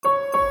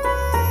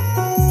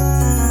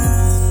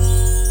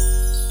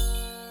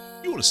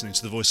listening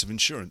to The Voice of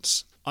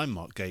Insurance. I'm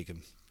Mark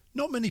Gagan.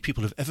 Not many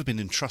people have ever been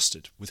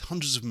entrusted with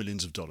hundreds of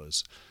millions of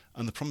dollars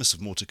and the promise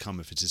of more to come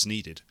if it is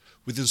needed,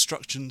 with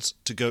instructions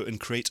to go and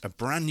create a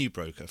brand new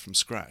broker from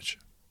scratch.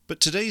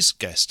 But today's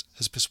guest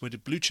has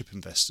persuaded blue chip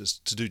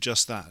investors to do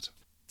just that.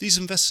 These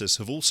investors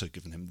have also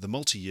given him the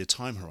multi-year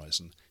time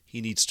horizon he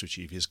needs to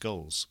achieve his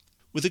goals.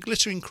 With a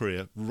glittering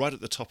career right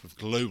at the top of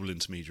global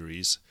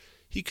intermediaries,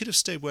 he could have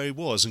stayed where he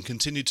was and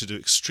continued to do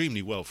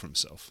extremely well for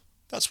himself.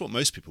 That's what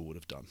most people would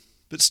have done.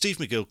 But Steve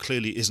McGill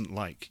clearly isn't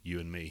like you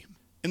and me.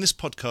 In this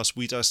podcast,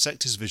 we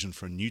dissect his vision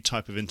for a new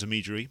type of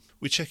intermediary,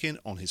 we check in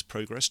on his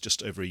progress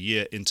just over a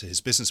year into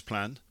his business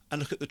plan, and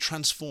look at the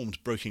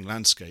transformed broking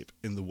landscape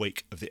in the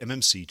wake of the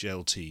MMC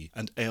JLT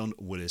and Aon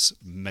Willis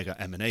mega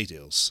M&A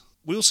deals.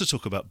 We also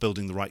talk about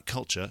building the right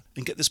culture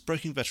and get this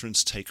broking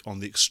veteran's take on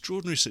the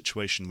extraordinary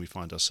situation we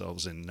find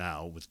ourselves in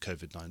now with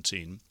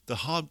COVID-19, the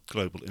hard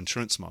global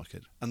insurance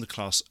market, and the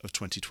class of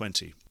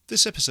 2020.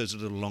 This episode's a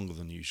little longer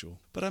than usual,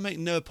 but I make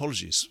no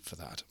apologies for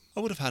that. I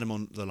would have had him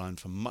on the line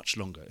for much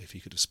longer if he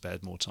could have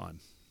spared more time.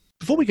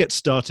 Before we get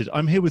started,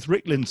 I'm here with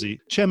Rick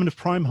Lindsay, Chairman of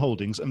Prime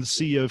Holdings and the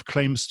CEO of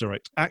Claims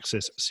Direct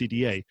Access,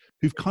 CDA,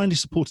 who've kindly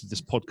supported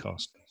this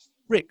podcast.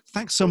 Rick,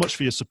 thanks so much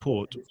for your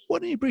support. Why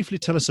don't you briefly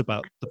tell us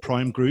about the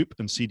Prime Group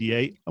and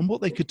CDA and what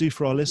they could do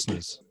for our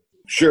listeners?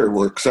 Sure.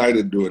 We're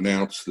excited to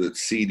announce that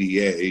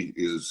CDA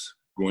is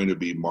going to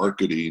be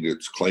marketing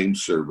its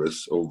claims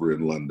service over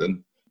in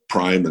London.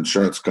 Prime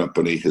Insurance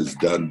Company has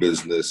done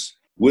business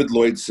with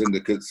Lloyd's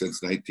Syndicate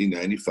since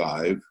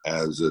 1995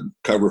 as a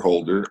cover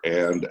holder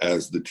and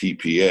as the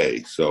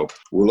TPA. So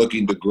we're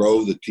looking to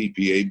grow the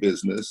TPA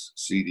business.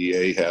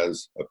 CDA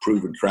has a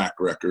proven track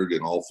record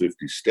in all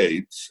 50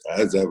 states,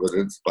 as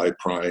evidenced by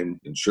Prime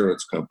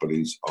Insurance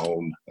Company's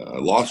own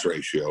loss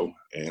ratio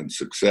and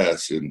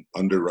success in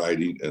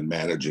underwriting and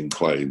managing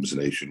claims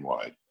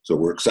nationwide. So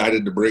we're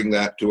excited to bring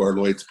that to our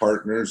Lloyd's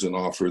partners and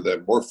offer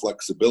them more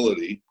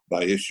flexibility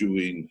by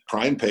issuing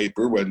prime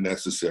paper when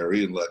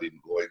necessary and letting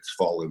Lloyd's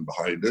fall in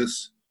behind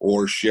us,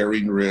 or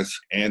sharing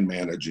risk and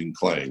managing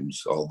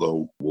claims,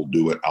 although we'll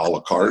do it a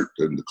la carte,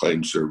 and the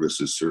claims service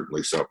is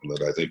certainly something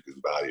that I think is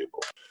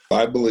valuable.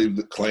 I believe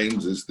that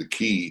claims is the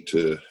key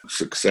to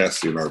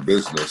success in our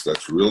business.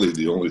 That's really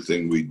the only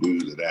thing we do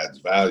that adds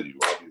value.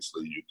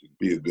 Obviously, you can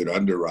be a good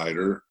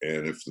underwriter,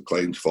 and if the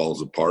claims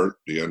falls apart,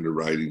 the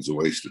underwriting's a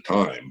waste of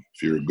time.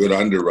 If you're a good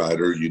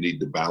underwriter, you need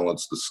to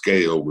balance the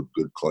scale with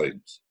good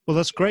claims. Well,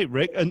 that's great,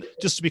 Rick. And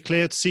just to be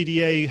clear,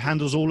 CDA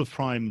handles all of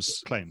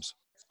Prime's claims.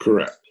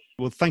 Correct.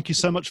 Well, thank you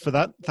so much for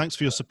that. Thanks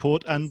for your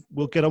support, and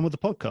we'll get on with the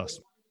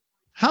podcast.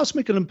 How's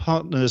McGill &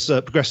 Partners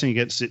progressing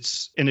against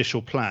its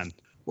initial plan?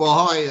 Well,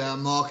 hi,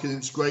 Mark, and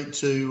it's great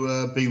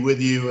to be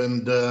with you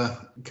and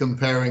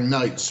comparing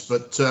notes.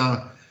 But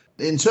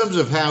in terms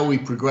of how we're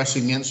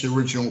progressing against the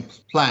original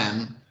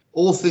plan,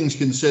 all things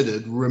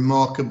considered,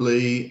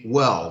 remarkably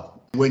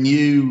well. When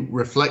you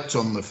reflect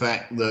on the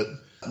fact that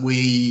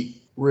we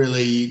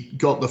really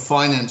got the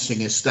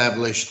financing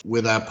established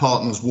with our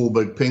partners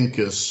Warburg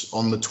Pincus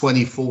on the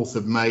 24th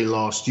of May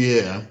last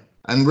year.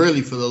 And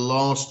really for the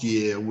last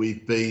year,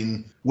 we've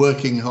been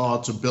working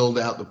hard to build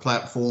out the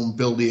platform,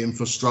 build the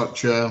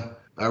infrastructure,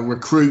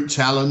 recruit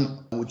talent,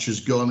 which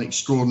has gone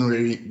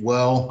extraordinarily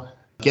well,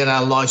 get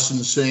our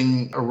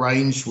licensing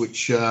arranged,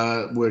 which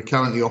we're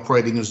currently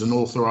operating as an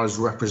authorized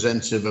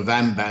representative of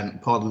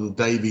Ambant, part of the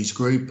Davies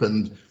Group,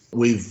 and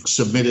we've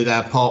submitted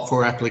our Part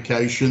 4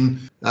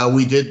 application.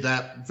 We did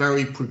that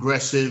very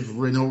progressive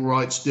renewal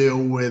rights deal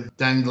with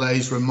Dan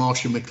Glazer and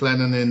Marsha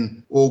McLennan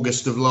in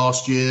August of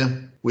last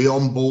year. We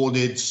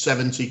onboarded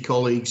 70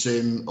 colleagues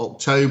in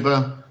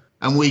October,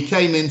 and we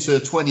came into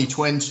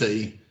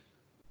 2020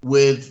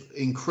 with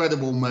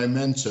incredible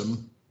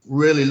momentum,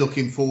 really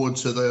looking forward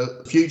to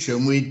the future.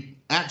 And we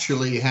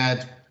actually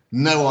had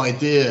no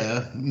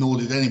idea, nor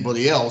did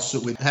anybody else,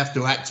 that we'd have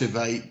to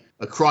activate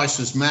a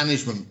crisis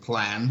management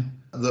plan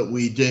that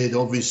we did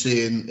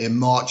obviously in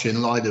March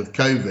in light of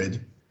COVID.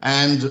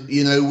 And,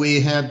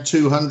 we had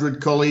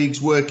 200 colleagues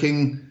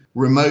working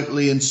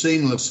remotely and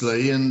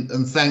seamlessly.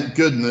 And thank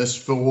goodness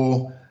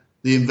for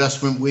the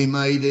investment we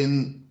made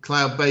in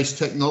cloud-based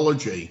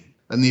technology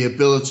and the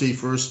ability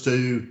for us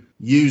to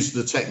use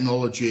the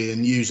technology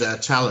and use our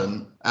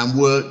talent and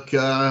work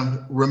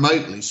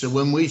remotely. So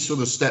when we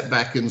sort of step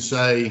back and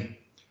say,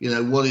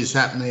 what is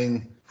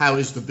happening? How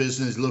is the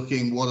business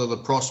looking? What are the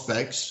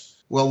prospects?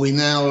 Well, we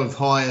now have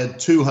hired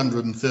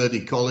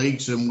 230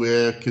 colleagues and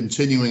we're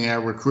continuing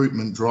our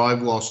recruitment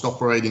drive whilst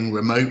operating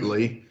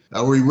remotely.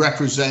 We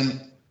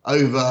represent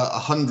over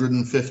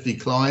 150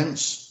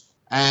 clients,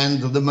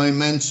 and the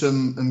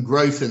momentum and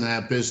growth in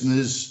our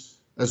business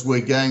as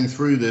we're going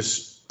through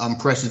this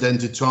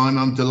unprecedented time,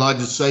 I'm delighted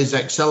to say, is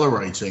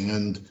accelerating.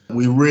 And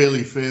we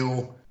really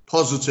feel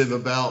positive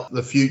about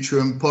the future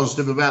and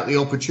positive about the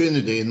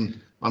opportunity. And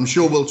I'm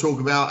sure we'll talk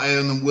about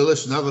Aon and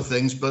Willis and other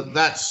things, but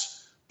that's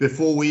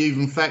before we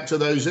even factor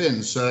those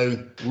in.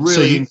 So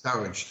really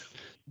encouraged.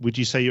 Would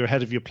you say you're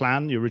ahead of your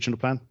plan, your original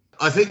plan?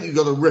 I think you've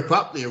got to rip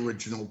up the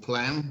original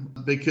plan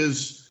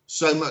because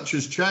so much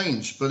has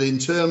changed. But in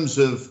terms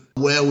of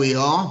where we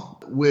are,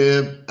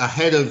 we're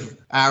ahead of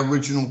our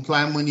original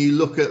plan when you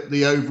look at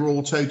the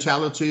overall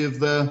totality of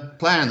the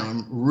plan.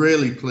 I'm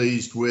really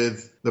pleased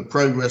with the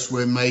progress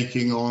we're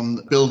making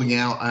on building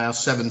out our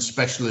 7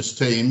 specialist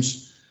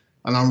teams.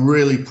 And I'm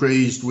really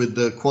pleased with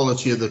the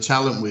quality of the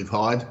talent we've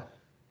hired.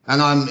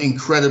 And I'm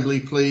incredibly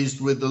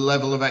pleased with the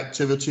level of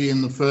activity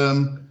in the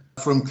firm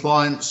from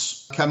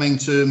clients coming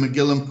to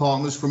McGill and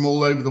Partners from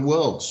all over the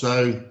world.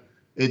 So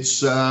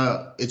it's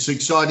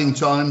exciting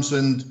times,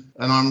 and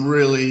I'm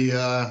really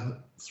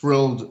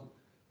thrilled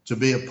to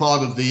be a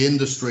part of the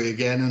industry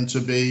again and to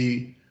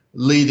be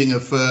leading a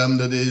firm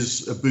that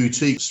is a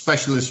boutique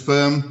specialist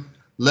firm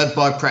led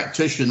by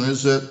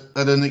practitioners at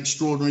an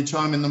extraordinary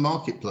time in the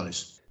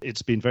marketplace.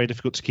 It's been very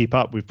difficult to keep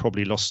up. We've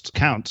probably lost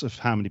count of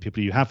how many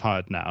people you have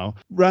hired now.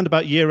 Round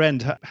about year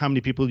end, how many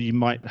people you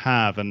might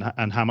have and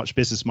how much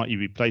business might you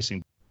be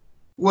placing?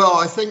 Well,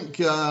 I think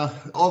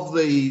of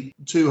the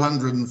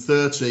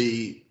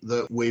 230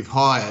 that we've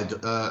hired,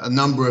 a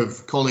number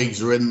of colleagues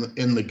are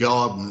in the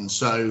garden. And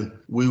so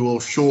we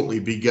will shortly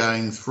be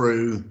going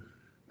through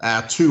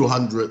our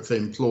 200th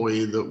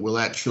employee that will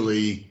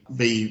actually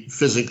be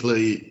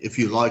physically, if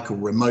you like, or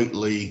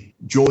remotely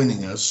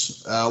joining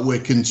us. We're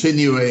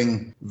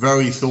continuing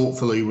very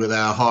thoughtfully with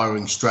our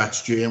hiring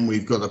strategy, and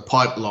we've got a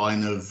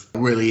pipeline of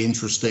really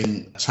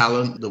interesting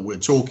talent that we're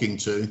talking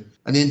to.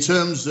 And in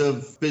terms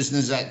of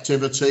business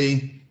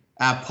activity,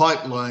 our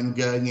pipeline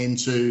going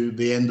into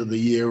the end of the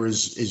year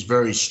is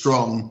very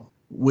strong.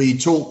 We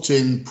talked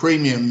in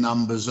premium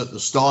numbers at the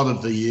start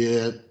of the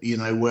year,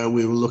 where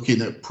we were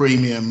looking at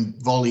premium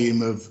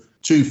volume of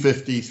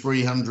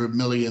 $250-300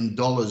 million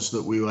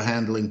that we were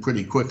handling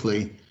pretty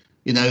quickly.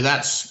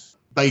 That's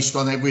based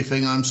on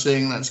everything I'm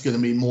seeing. That's going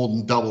to be more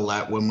than double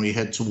that when we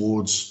head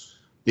towards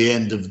the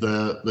end of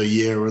the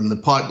year. And the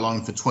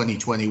pipeline for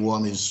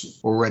 2021 is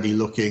already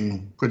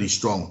looking pretty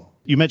strong.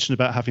 You mentioned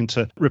about having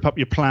to rip up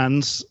your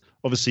plans.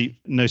 Obviously,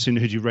 no sooner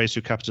had you raised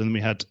your capital than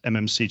we had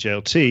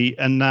MMCJLT,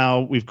 and now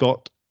we've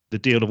got the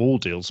deal of all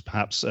deals,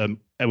 perhaps,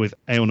 with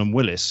Aon and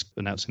Willis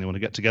announcing they want to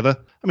get together.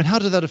 I mean, how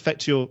did that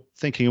affect your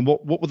thinking, and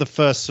what were the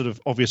first sort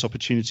of obvious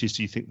opportunities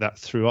do you think that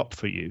threw up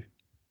for you?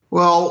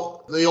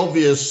 Well, the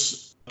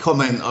obvious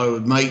comment I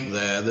would make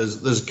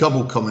there's a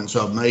couple of comments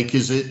I'd make,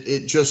 is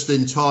it just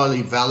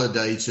entirely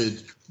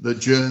validated the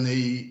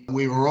journey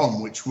we were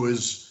on, which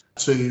was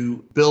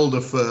to build a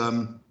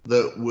firm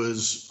that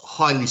was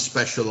highly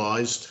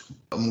specialized.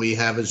 And we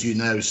have, as you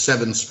know,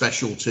 7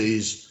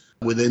 specialties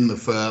within the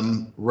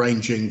firm,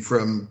 ranging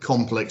from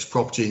complex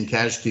property and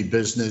casualty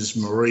business,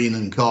 marine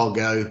and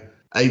cargo,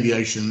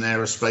 aviation and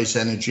aerospace,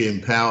 energy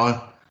and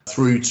power,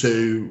 through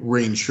to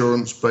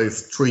reinsurance,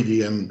 both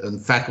treaty and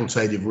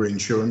facultative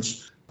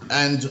reinsurance.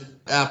 And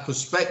our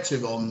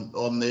perspective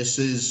on this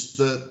is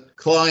that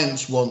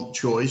clients want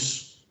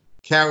choice,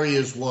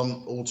 carriers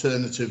want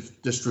alternative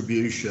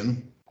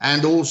distribution,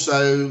 and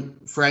also,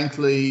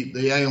 frankly,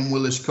 the Aon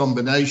Willis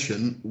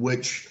combination,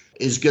 which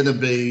is going to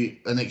be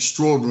an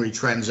extraordinary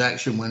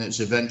transaction when it's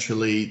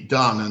eventually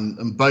done.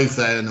 And both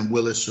Aon and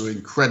Willis are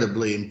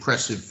incredibly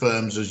impressive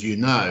firms, as you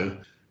know.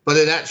 But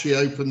it actually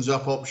opens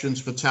up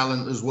options for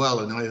talent as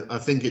well. And I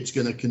think it's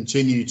going to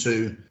continue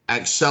to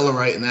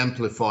accelerate and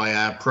amplify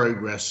our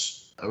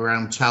progress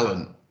around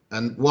talent.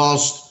 And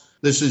whilst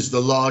this is the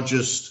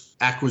largest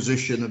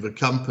acquisition of a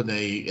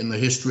company in the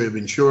history of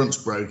insurance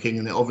broking,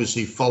 and it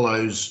obviously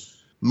follows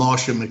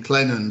Marsh &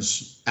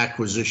 McLennan's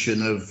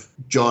acquisition of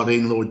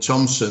Jardine Lloyd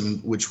Thompson,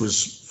 which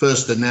was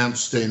first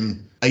announced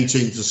in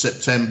 18th of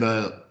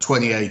September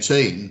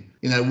 2018.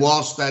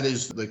 Whilst that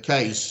is the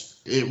case,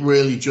 it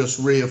really just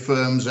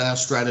reaffirms our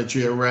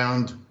strategy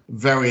around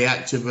very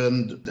active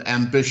and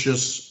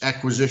ambitious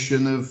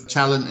acquisition of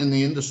talent in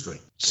the industry.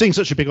 Seeing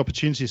such a big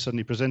opportunity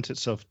suddenly present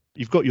itself,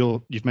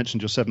 you've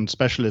mentioned your 7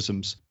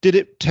 specialisms. Did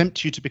it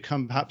tempt you to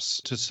become,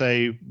 perhaps, to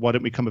say, why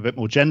don't we become a bit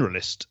more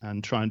generalist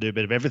and try and do a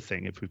bit of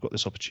everything if we've got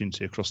this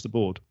opportunity across the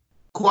board?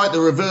 Quite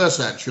the reverse,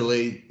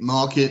 actually,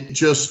 Mark. It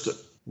just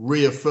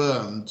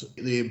reaffirmed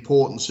the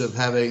importance of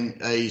having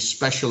a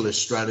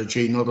specialist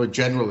strategy, not a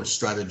generalist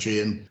strategy.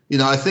 And,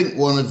 I think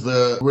one of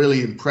the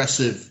really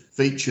impressive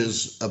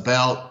features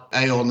about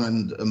Aon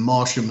and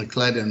Marsh &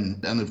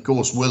 McLennan, and of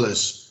course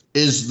Willis,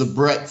 is the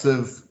breadth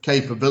of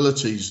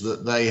capabilities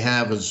that they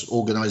have as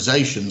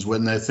organizations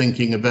when they're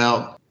thinking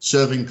about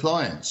serving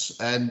clients.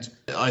 And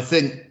I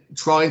think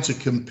trying to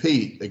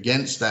compete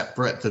against that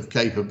breadth of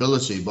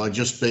capability by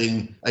just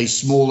being a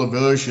smaller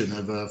version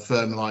of a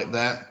firm like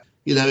that,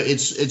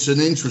 it's an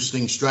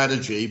interesting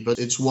strategy, but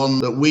it's one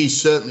that we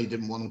certainly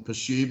didn't want to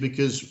pursue,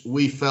 because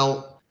we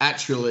felt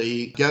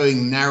actually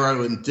going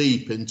narrow and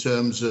deep in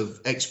terms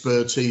of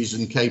expertise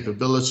and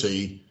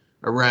capability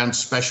around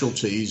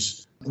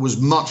specialties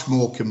was much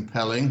more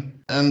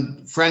compelling.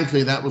 And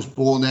frankly, that was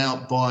borne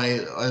out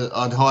by,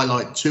 I'd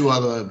highlight 2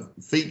 other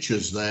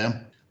features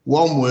there.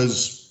 One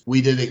was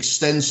we did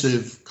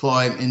extensive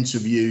client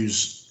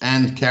interviews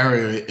and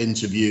carrier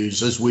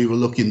interviews as we were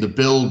looking to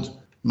build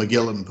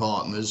McGill and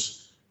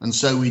Partners. And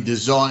so we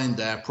designed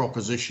our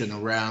proposition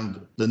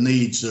around the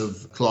needs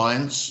of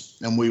clients,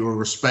 and we were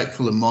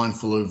respectful and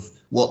mindful of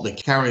what the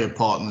carrier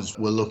partners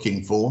were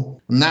looking for.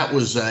 And that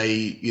was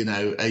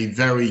a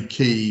very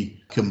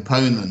key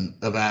component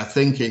of our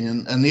thinking.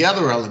 And the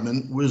other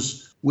element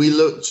was we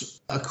looked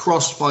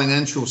across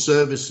financial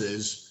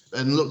services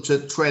and looked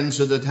at trends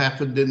that had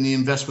happened in the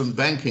investment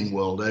banking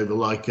world over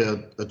like a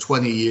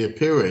 20-year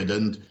period.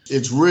 And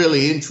it's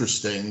really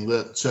interesting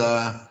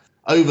that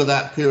over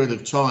that period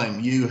of time,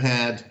 you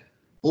had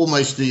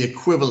almost the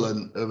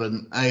equivalent of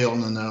an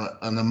Aon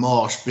and a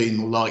Marsh being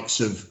the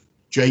likes of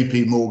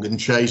JP Morgan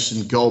Chase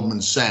and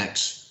Goldman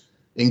Sachs,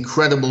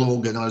 incredible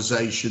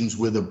organizations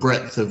with a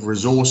breadth of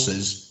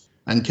resources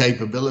and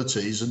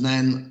capabilities. And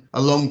then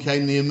along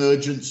came the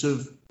emergence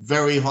of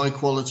very high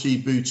quality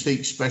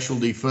boutique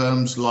specialty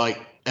firms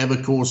like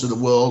Evercore's of the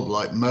world,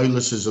 like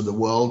Moelis's of the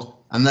world.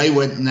 And they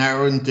went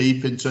narrow and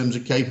deep in terms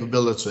of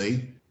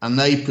capability. And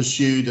they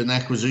pursued an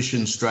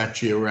acquisition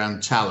strategy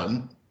around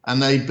talent.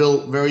 And they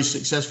built very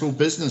successful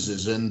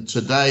businesses. And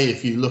today,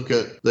 if you look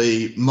at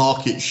the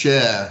market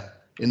share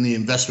in the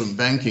investment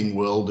banking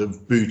world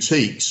of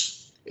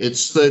boutiques,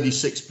 it's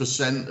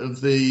 36%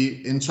 of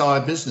the entire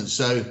business.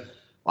 So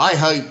I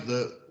hope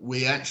that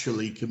we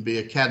actually can be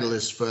a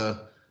catalyst for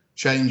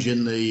change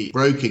in the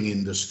broking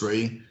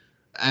industry,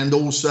 and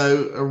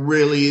also a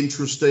really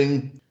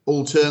interesting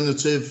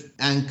alternative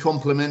and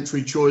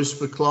complementary choice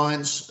for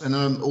clients, and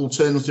an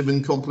alternative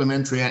and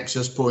complementary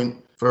access point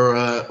for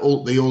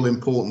all the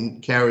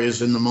all-important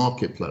carriers in the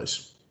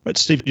marketplace. Right,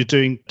 Steve, you're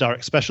doing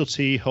direct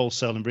specialty,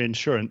 wholesale and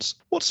reinsurance.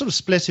 What sort of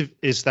split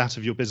is that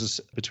of your business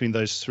between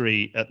those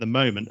three at the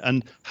moment?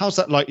 And how's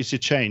that likely to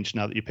change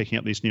now that you're picking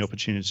up these new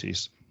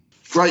opportunities?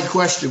 Great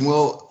question.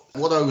 Well,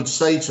 what I would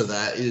say to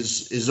that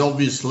is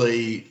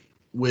obviously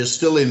we're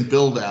still in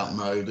build-out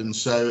mode. And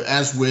so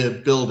as we're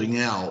building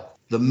out,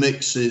 the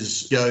mix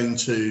is going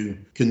to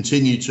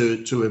continue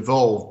to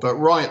evolve. But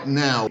right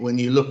now, when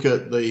you look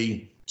at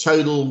the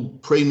total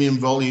premium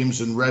volumes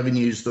and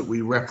revenues that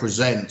we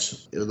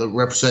represents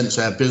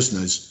our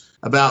business,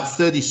 about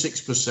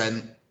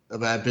 36%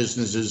 of our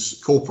business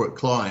is corporate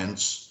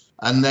clients.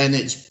 And then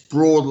it's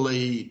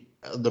broadly,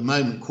 at the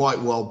moment, quite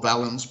well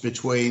balanced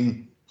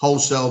between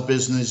wholesale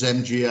business,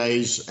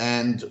 MGAs,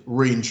 and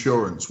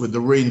reinsurance, with the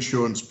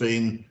reinsurance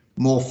being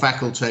more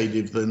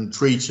facultative than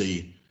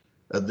treaty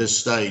at this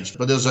stage.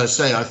 But as I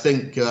say, I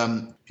think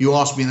if you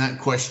ask me that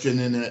question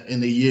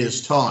in a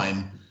year's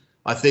time,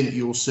 I think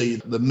you'll see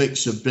the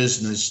mix of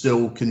business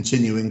still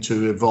continuing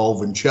to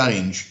evolve and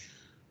change.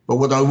 But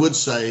what I would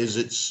say is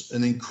it's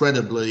an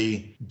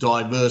incredibly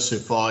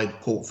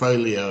diversified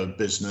portfolio of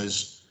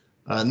business,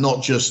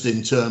 not just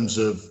in terms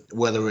of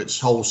whether it's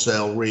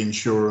wholesale,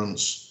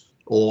 reinsurance,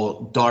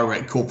 or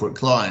direct corporate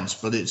clients,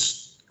 but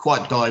it's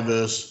quite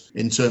diverse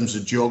in terms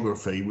of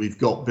geography. We've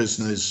got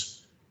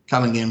business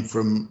coming in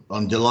from,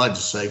 I'm delighted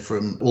to say,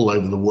 from all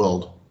over the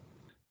world.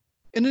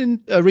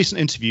 In a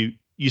recent interview,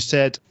 you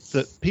said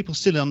that people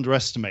still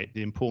underestimate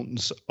the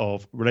importance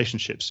of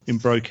relationships in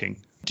broking.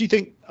 Do you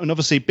think, and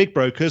obviously big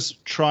brokers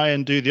try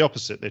and do the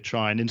opposite. They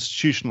try and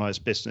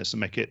institutionalize business and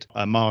make it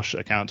a Marsh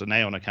account, an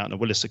Aon account, a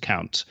Willis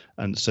account,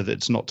 and so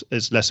that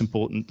it's less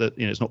important that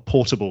it's not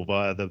portable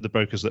via the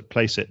brokers that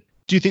place it.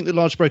 Do you think that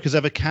large brokers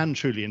ever can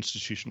truly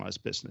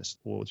institutionalize business,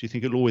 or do you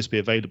think it'll always be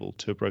available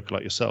to a broker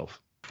like yourself?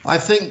 I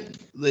think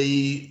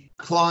the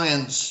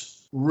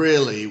clients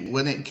really,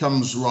 when it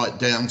comes right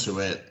down to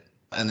it,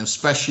 and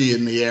especially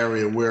in the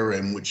area we're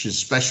in, which is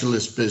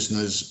specialist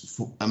business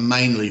and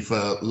mainly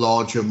for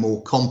larger,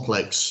 more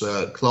complex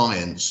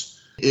clients,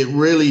 it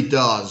really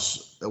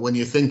does, when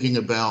you're thinking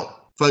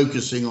about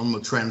focusing on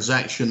the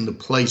transaction, the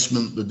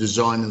placement, the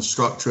design and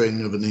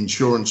structuring of an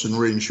insurance and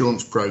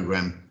reinsurance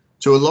program,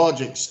 to a large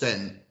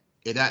extent,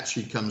 it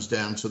actually comes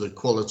down to the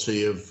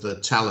quality of the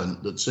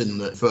talent that's in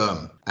the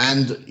firm.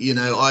 And,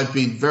 I've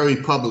been very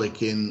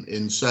public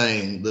in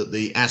saying that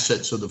the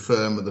assets of the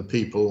firm are the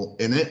people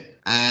in it.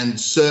 And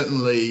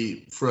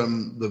certainly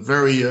from the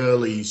very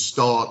early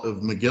start of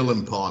McGill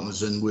and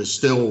Partners, and we're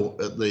still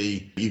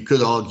you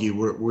could argue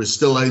we're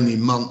still only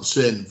months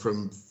in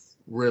from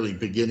really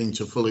beginning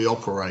to fully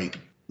operate.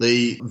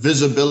 The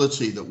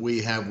visibility that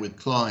we have with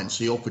clients,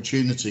 the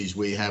opportunities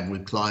we have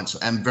with clients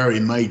and very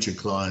major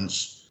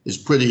clients is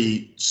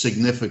pretty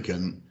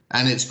significant.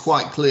 And it's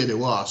quite clear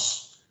to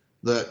us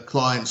that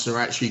clients are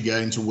actually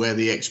going to where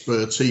the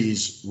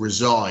expertise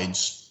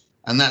resides.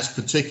 And that's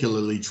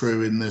particularly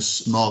true in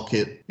this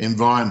market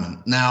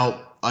environment.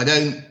 Now,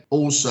 I'm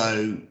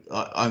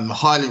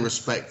highly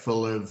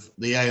respectful of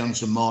the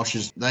Aons and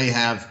Marshes. They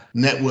have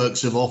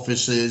networks of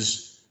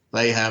offices.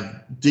 They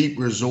have deep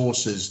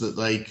resources that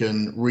they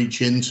can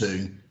reach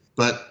into.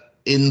 But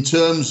in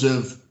terms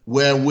of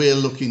where we're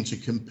looking to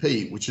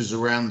compete, which is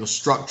around the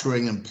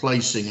structuring and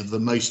placing of the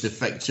most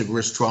effective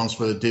risk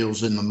transfer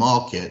deals in the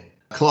market,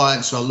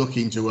 clients are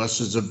looking to us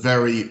as a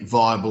very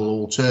viable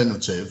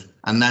alternative,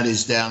 and that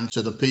is down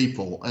to the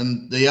people.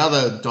 And the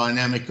other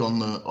dynamic on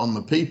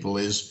the people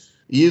is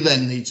you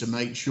then need to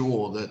make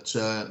sure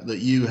that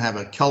you have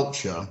a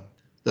culture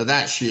that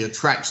actually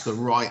attracts the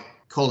right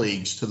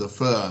colleagues to the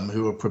firm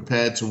who are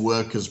prepared to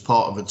work as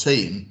part of a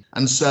team.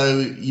 And so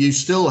you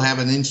still have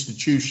an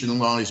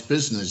institutionalized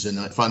business in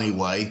a funny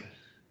way,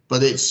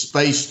 but it's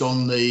based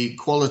on the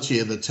quality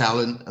of the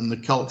talent and the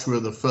culture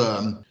of the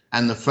firm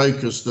and the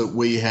focus that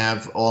we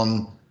have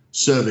on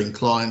serving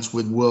clients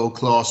with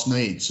world-class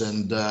needs.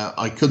 And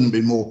I couldn't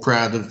be more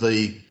proud of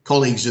the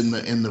colleagues in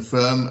the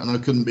firm, and I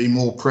couldn't be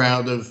more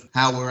proud of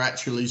how we're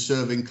actually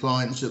serving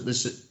clients at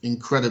this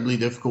incredibly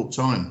difficult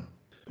time.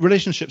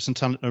 Relationships and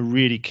talent are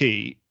really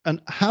key. And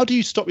how do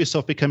you stop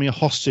yourself becoming a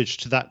hostage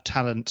to that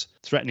talent,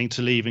 threatening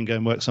to leave and go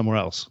and work somewhere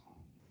else?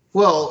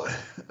 Well,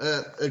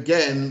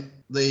 again,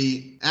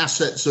 the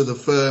assets of the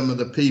firm are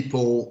the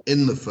people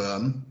in the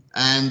firm.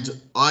 And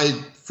I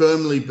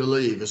firmly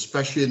believe,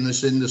 especially in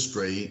this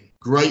industry,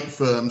 great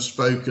firms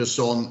focus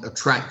on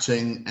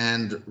attracting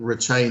and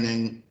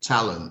retaining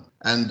talent.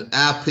 And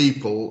our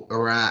people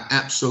are our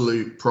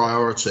absolute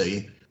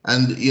priority.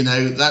 And,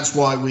 that's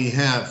why we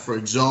have, for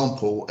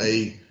example,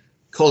 a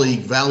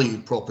colleague value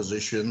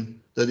proposition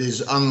that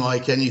is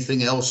unlike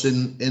anything else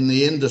in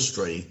the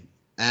industry.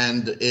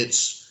 And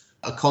it's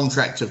a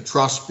contract of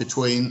trust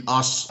between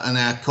us and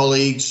our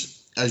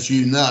colleagues. As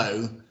you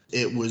know,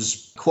 it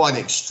was quite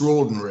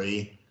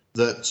extraordinary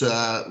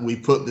that we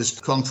put this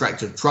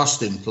contract of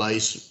trust in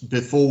place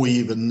before we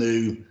even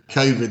knew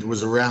COVID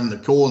was around the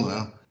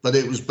corner. But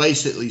it was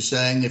basically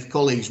saying if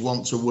colleagues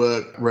want to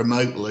work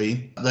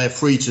remotely, they're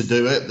free to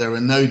do it. There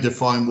are no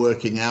defined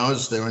working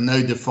hours. There are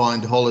no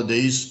defined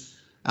holidays.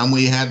 And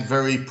we had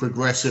very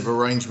progressive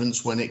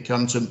arrangements when it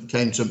came to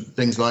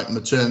things like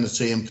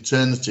maternity and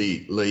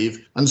paternity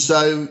leave. And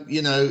so,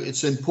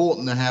 it's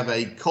important to have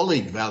a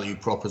colleague value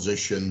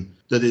proposition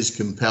that is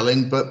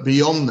compelling. But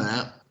beyond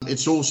that,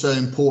 it's also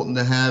important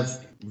to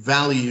have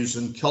values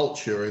and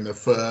culture in a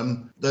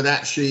firm that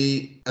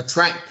actually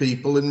attract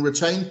people and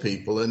retain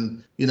people.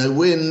 And,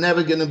 we're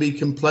never going to be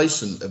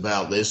complacent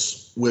about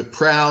this. We're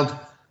proud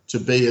to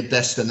be a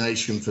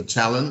destination for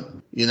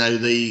talent.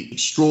 The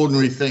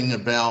extraordinary thing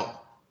about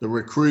the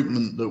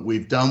recruitment that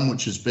we've done,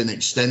 which has been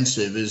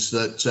extensive, is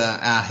that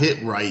our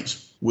hit rate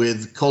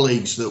with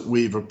colleagues that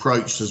we've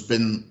approached has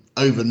been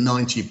over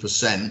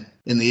 90%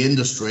 in the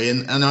industry.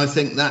 And I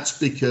think that's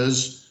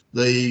because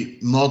the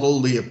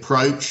model, the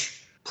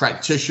approach,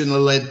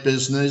 practitioner-led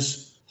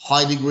business,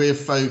 high degree of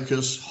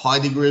focus, high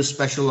degree of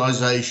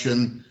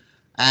specialization,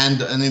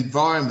 and an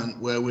environment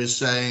where we're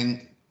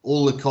saying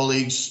all the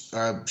colleagues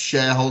are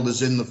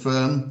shareholders in the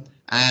firm,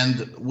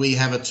 and we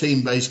have a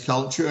team-based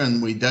culture,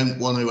 and we don't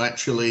want to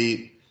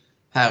actually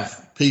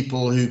have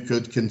people who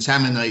could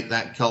contaminate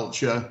that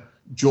culture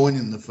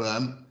joining the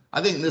firm.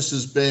 I think this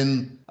has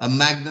been a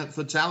magnet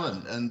for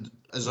talent. And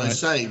as I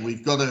say,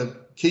 we've got to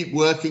keep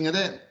working at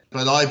it.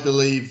 But I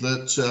believe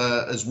that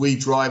as we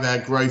drive our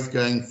growth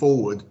going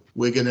forward,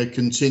 we're going to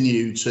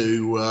continue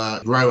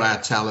to grow our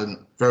talent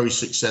very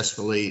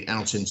successfully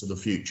out into the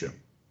future.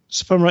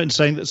 So if I'm right in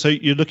saying that, so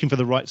you're looking for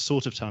the right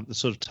sort of talent, the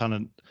sort of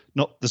talent,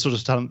 not the sort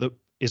of talent that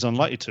is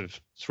unlikely to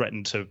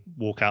threaten to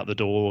walk out the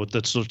door, or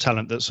the sort of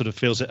talent that sort of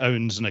feels it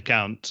owns an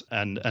account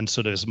and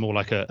sort of is more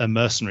like a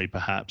mercenary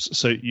perhaps.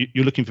 So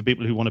you're looking for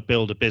people who want to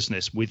build a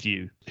business with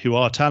you, who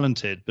are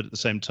talented, but at the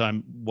same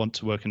time want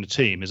to work in a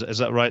team. Is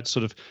that right?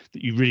 Sort of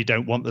that you really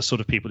don't want the sort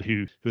of people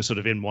who are sort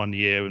of in 1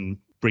 year and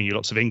bring you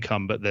lots of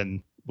income, but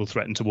then will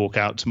threaten to walk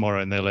out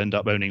tomorrow and they'll end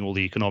up owning all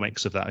the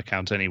economics of that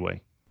account anyway.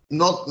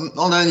 Not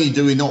only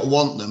do we not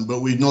want them,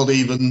 but we've not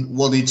even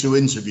wanted to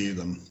interview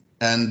them.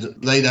 And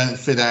they don't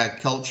fit our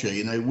culture.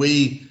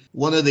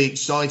 One of the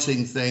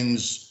exciting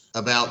things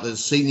about the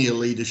senior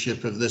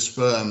leadership of this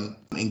firm,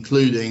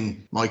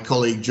 including my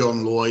colleague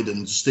John Lloyd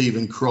and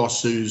Stephen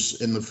Cross,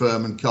 who's in the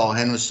firm, and Carl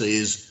Hennessy,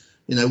 is,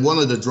 one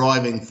of the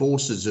driving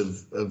forces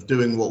of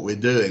doing what we're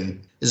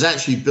doing is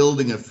actually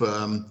building a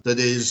firm that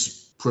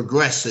is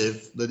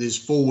progressive, that is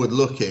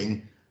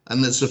forward-looking,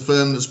 and that's a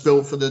firm that's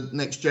built for the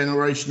next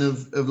generation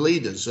of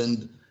leaders.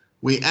 And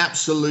we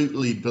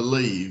absolutely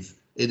believe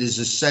it is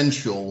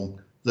essential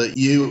that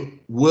you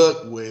work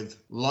with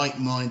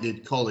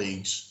like-minded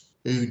colleagues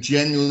who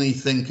genuinely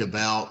think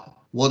about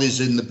what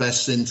is in the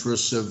best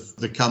interests of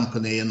the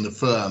company and the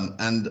firm,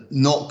 and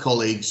not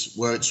colleagues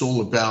where it's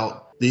all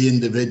about the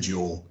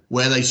individual,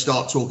 where they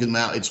start talking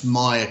about it's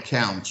my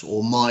account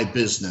or my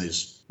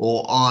business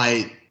or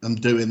I am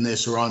doing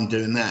this or I'm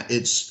doing that.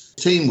 It's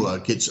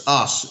teamwork. It's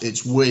us.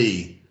 It's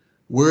we.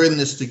 We're in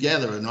this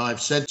together. And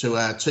I've said to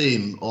our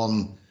team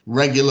on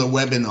regular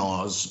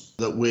webinars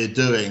that we're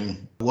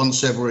doing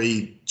once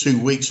every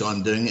 2 weeks,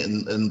 I'm doing it,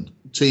 and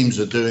teams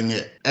are doing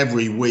it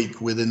every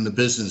week within the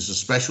business, the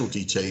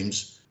specialty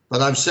teams.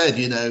 But I've said,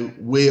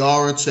 we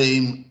are a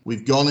team.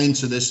 We've gone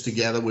into this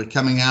together. We're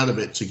coming out of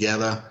it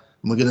together,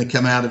 and we're going to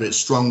come out of it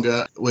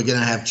stronger. We're going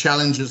to have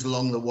challenges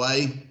along the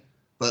way,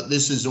 but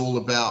this is all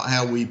about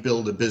how we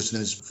build a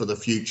business for the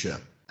future.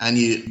 And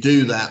you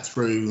do that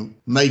through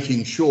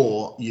making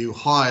sure you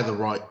hire the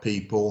right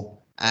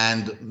people,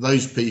 and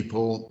those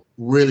people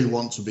really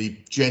want to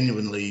be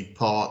genuinely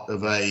part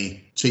of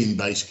a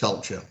team-based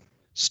culture.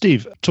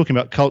 Steve, talking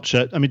about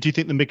culture, do you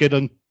think the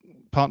McGill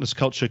partners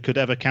culture could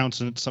ever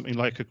countenance something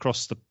like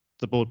across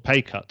the board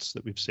pay cuts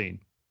that we've seen?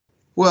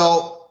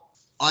 Well,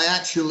 I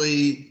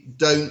actually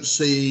don't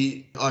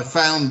see. I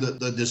found that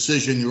the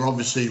decision you're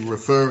obviously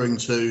referring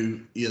to,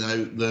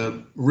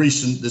 the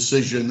recent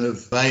decision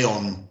of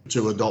Aon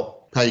to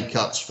adopt pay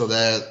cuts for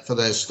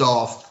their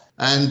staff.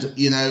 And,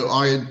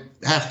 I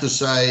have to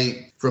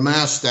say, from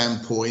our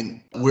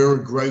standpoint, we're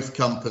a growth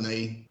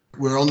company.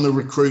 We're on the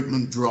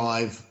recruitment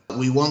drive.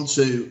 We want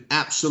to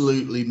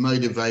absolutely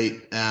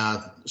motivate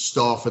our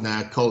staff and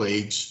our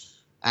colleagues.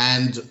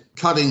 And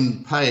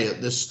cutting pay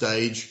at this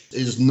stage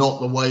is not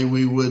the way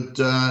we would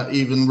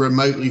even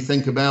remotely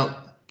think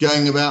about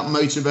going about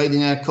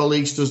motivating our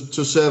colleagues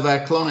to serve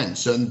our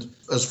clients. And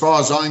as far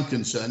as I'm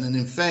concerned, and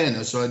in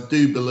fairness, I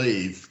do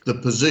believe the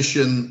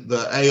position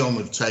that Aon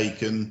have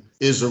taken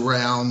is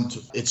around,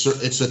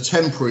 it's a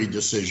temporary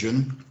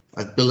decision.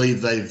 I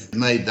believe they've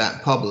made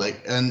that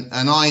public. And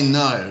I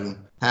know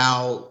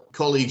how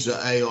colleagues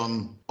at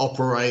Aon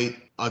operate.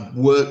 I've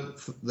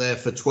worked there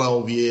for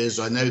 12 years.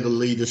 I know the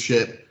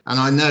leadership, and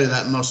I know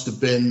that must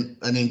have been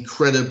an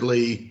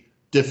incredibly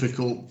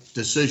difficult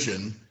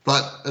decision.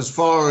 But as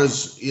far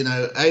as,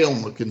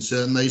 Aon were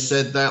concerned, they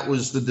said that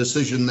was the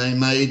decision they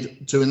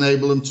made to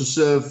enable them to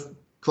serve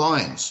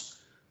clients.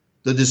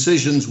 The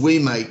decisions we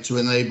make to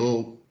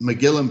enable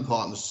McGill and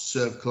Partners to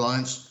serve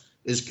clients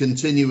is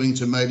continuing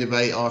to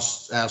motivate our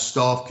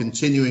staff,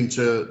 continuing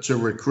to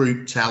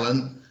recruit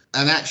talent,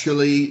 and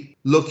actually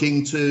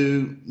looking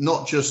to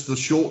not just the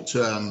short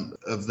term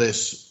of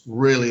this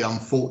really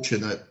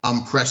unfortunate,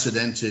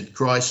 unprecedented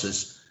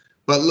crisis,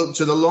 but look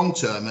to the long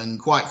term. And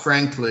quite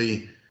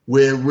frankly,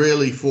 we're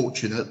really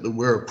fortunate that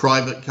we're a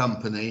private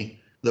company,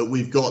 that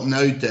we've got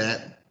no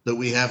debt, that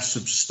we have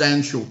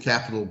substantial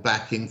capital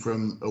backing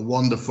from a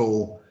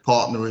wonderful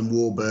partner in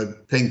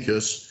Warburg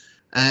Pincus,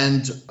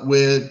 and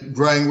we're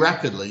growing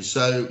rapidly.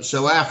 So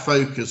our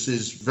focus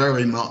is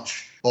very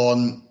much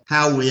on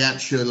how we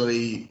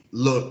actually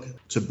look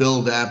to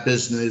build our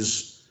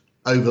business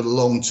over the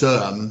long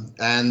term,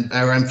 and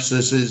our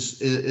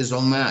emphasis is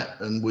on that.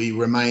 And we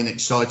remain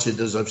excited,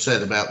 as I've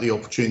said, about the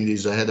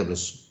opportunities ahead of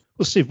us.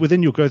 Well, Steve,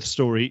 within your growth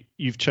story,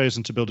 you've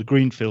chosen to build a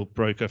greenfield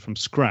broker from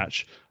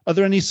scratch. Are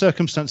there any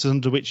circumstances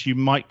under which you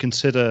might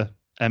consider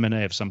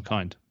M&A of some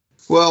kind?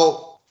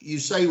 Well, you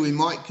say we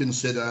might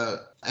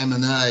consider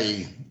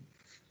M&A,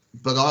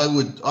 but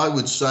I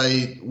would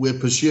say we're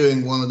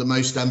pursuing one of the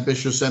most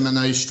ambitious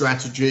M&A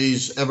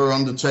strategies ever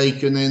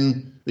undertaken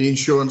in the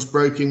insurance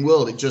broking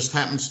world. It just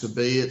happens to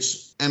be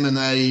it's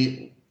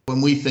M&A,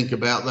 when we think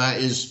about that,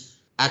 is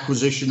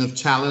acquisition of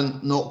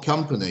talent, not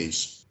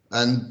companies.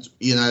 And,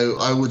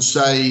 I would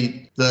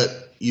say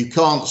that you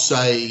can't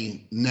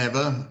say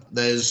never.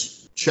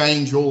 There's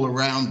change all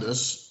around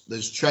us.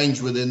 There's change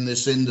within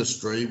this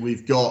industry.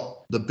 We've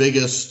got the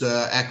biggest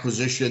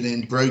acquisition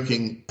in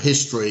broking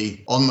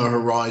history on the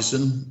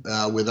horizon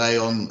with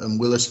Aon and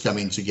Willis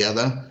coming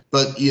together.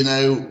 But,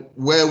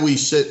 where we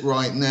sit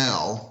right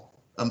now,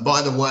 and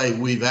by the way,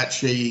 we've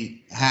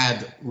actually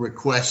had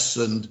requests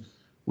and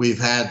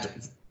we've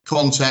had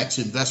contacts,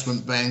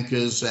 investment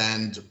bankers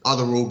and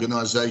other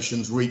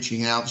organizations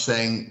reaching out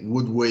saying,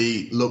 would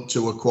we look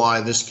to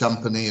acquire this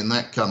company and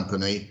that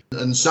company?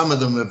 And some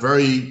of them are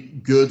very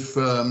good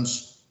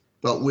firms,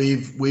 but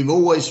we've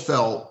always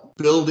felt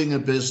building a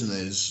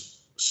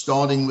business,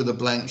 starting with a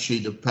blank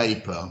sheet of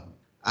paper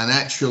and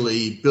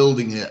actually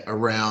building it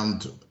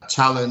around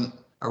talent,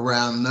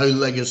 around no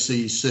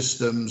legacy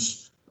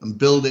systems, and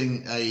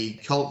building a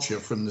culture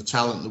from the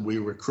talent that we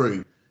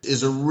recruit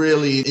is a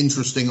really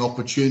interesting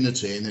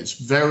opportunity. And it's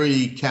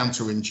very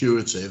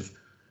counterintuitive,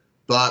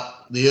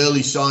 but the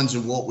early signs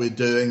of what we're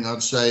doing,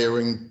 I'd say, are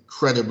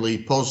incredibly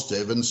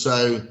positive. And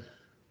so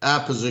our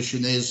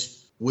position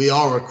is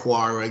we're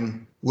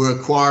acquiring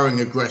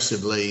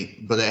aggressively,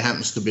 but it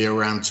happens to be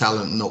around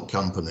talent, not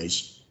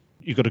companies.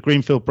 You've got a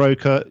greenfield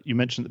broker. You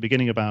mentioned at the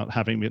beginning about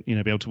having, be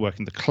able to work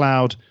in the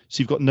cloud. So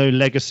you've got no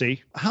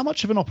legacy. How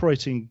much of an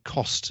operating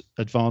cost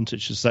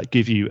advantage does that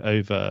give you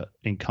over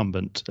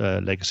incumbent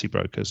legacy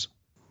brokers?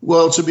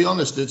 Well, to be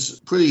honest, it's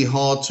pretty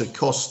hard to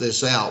cost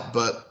this out,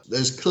 but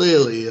there's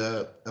clearly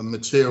a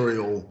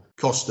material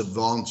cost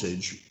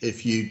advantage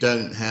if you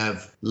don't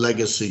have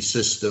legacy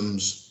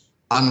systems,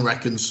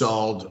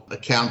 unreconciled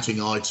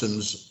accounting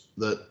items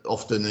that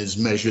often is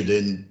measured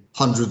in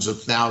hundreds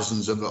of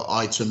thousands of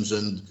items,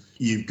 and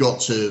you've got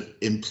to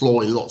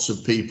employ lots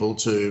of people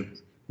to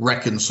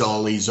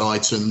reconcile these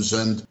items,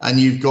 and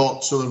you've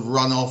got sort of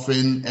runoff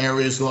in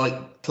areas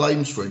like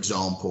claims, for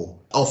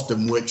example,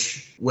 often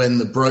which when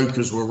the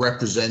brokers were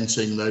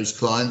representing those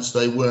clients,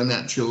 they weren't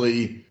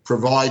actually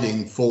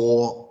providing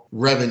for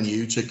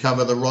revenue to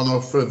cover the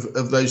runoff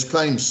of those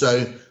claims.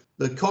 So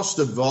the cost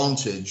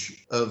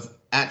advantage of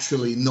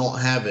actually not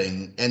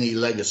having any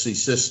legacy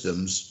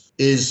systems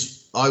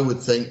is, I would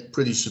think,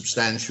 pretty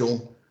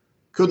substantial.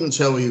 Couldn't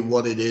tell you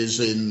what it is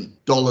in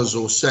dollars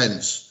or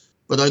cents,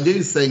 but I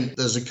do think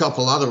there's a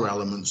couple other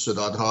elements that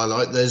I'd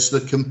highlight. There's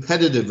the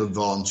competitive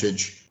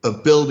advantage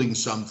of building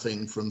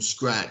something from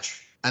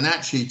scratch and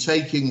actually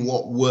taking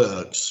what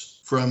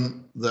works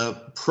from the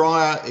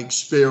prior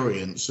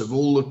experience of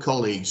all the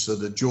colleagues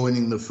that are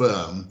joining the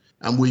firm.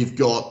 And we've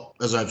got,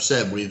 as I've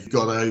said, we've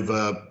got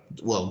over,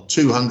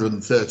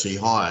 230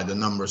 hired. A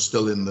number are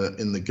still in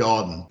the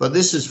garden. But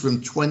this is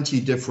from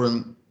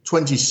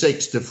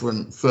 26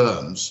 different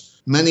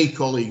firms. Many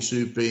colleagues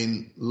who've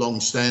been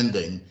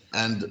long-standing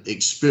and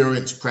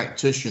experienced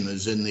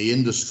practitioners in the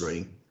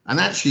industry, and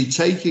actually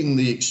taking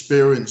the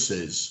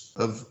experiences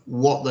of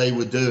what they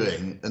were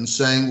doing and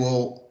saying,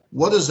 well,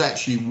 what has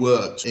actually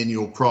worked in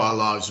your prior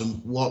lives and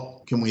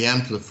what can we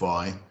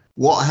amplify?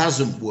 What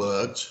hasn't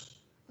worked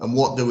and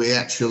what do we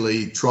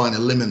actually try and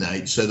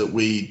eliminate so that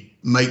we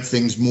make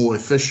things more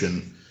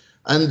efficient?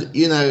 And,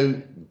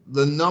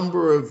 the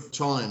number of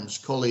times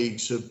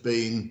colleagues have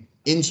been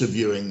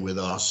interviewing with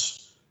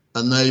us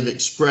and they've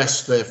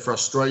expressed their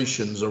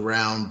frustrations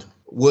around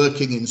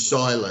working in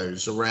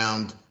silos,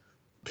 around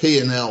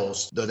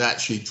P&Ls that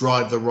actually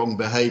drive the wrong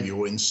behavior,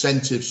 or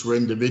incentives for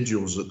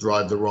individuals that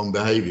drive the wrong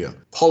behavior,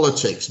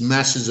 politics,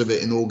 masses of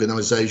it in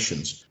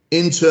organizations,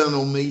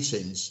 internal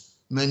meetings,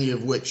 many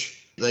of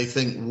which they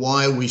think,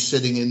 why are we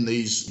sitting in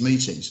these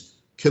meetings?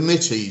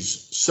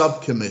 Committees,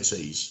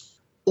 subcommittees,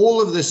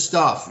 all of this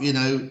stuff.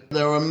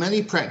 There are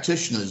many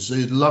practitioners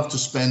who'd love to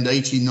spend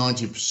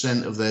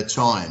 80-90% of their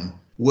time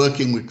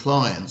working with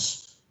clients.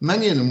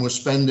 Many of them were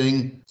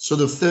spending sort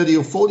of 30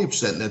 or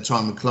 40% of their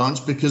time with clients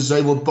because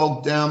they were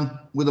bogged down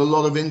with a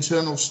lot of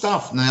internal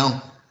stuff.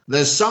 Now,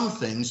 there's some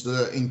things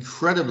that are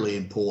incredibly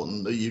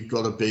important that you've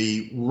got to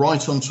be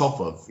right on top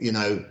of.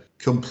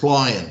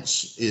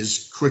 Compliance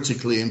is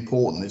critically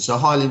important. It's a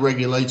highly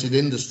regulated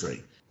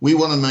industry. We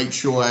want to make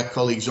sure our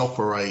colleagues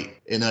operate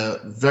in a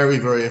very,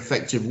 very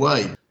effective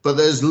way. But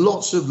there's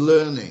lots of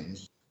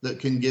learnings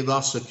that can give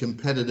us a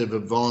competitive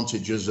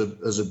advantage as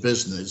a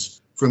business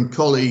from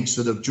colleagues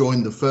that have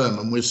joined the firm,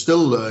 and we're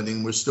still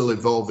learning, we're still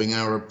evolving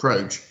our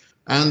approach.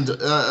 And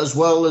as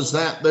well as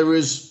that,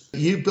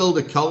 you build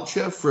a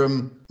culture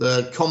from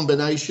the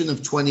combination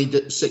of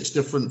 26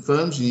 different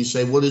firms, and you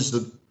say, what is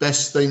the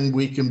best thing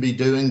we can be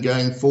doing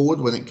going forward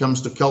when it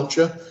comes to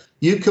culture?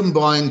 You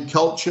combine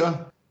culture,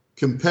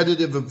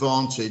 competitive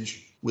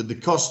advantage with the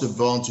cost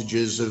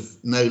advantages of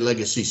no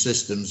legacy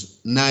systems.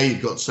 Now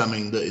you've got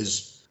something that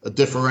is a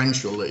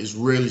differential that is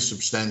really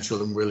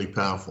substantial and really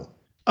powerful.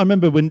 I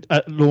remember when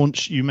at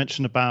launch you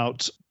mentioned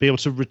about being able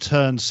to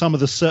return some of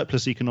the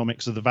surplus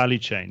economics of the value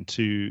chain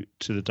to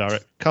the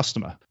direct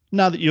customer.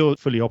 Now that you're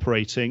fully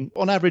operating,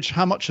 on average,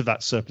 how much of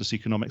that surplus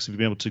economics have you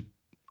been able to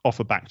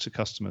offer back to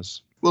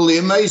customers? Well, the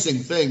amazing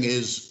thing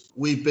is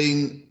we've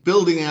been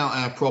building out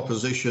our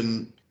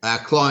proposition, our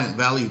client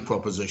value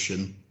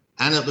proposition,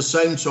 and at the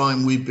same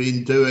time we've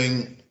been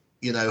doing,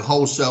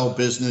 wholesale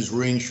business,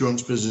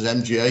 reinsurance business,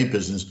 MGA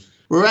business.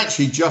 We're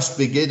actually just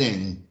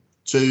beginning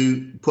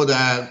to put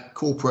our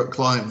corporate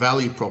client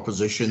value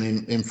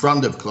proposition in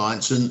front of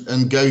clients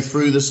and go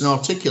through this and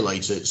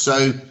articulate it.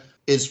 So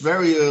it's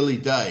very early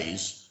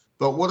days,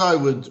 but what I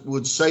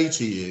would say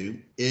to you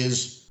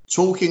is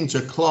talking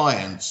to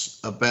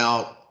clients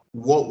about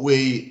what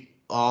we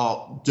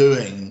are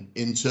doing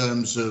in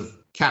terms of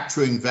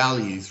capturing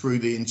value through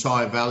the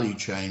entire value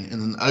chain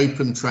in an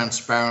open,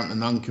 transparent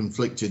and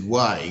unconflicted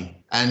way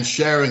and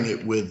sharing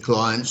it with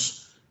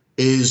clients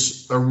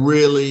is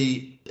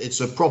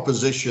it's a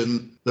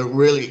proposition that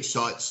really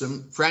excites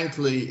them.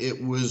 Frankly,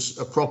 it was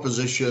a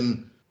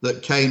proposition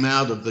that came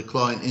out of the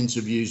client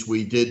interviews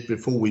we did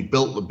before we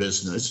built the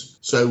business.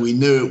 So we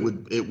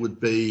knew it would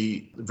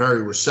be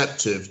very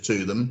receptive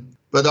to them.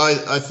 But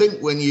I think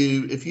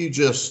if you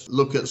just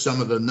look at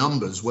some of the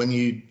numbers, when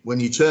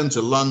you turn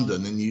to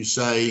London and you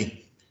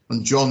say,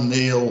 and John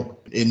Neal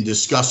in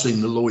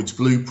discussing the Lloyd's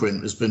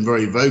Blueprint has been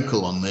very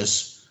vocal on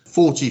this,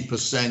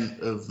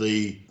 40% of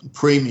the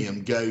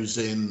premium goes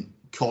in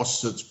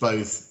costs. That's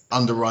both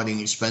underwriting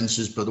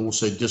expenses, but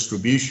also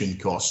distribution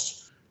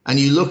costs. And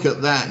you look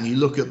at that and you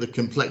look at the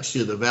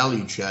complexity of the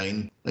value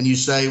chain and you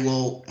say,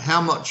 well,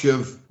 how much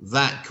of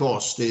that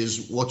cost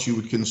is what you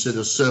would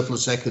consider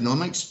surplus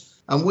economics?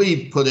 And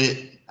we put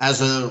it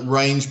as a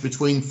range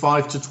between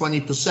 5 to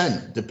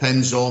 20%.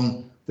 Depends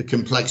on the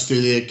complexity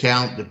of the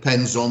account,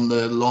 depends on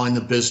the line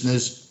of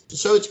business.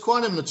 So it's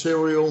quite a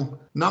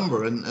material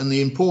number. And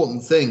the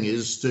important thing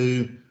is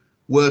to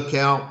work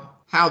out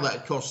how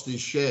that cost is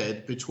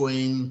shared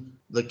between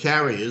the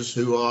carriers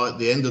who are at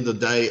the end of the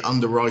day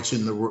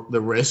underwriting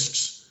the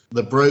risks,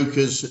 the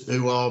brokers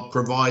who are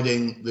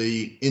providing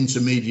the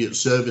intermediate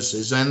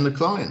services, and the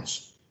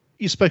clients.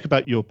 You spoke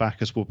about your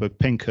backers, Warburg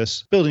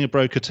Pincus. Building a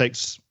broker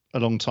takes a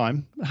long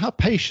time. How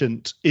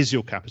patient is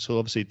your capital?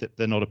 Obviously,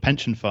 they're not a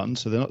pension fund,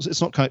 so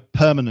it's not kind of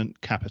permanent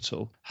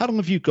capital. How long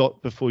have you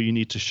got before you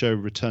need to show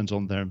returns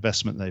on their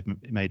investment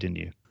they've made in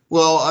you?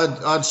 Well,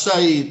 I'd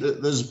say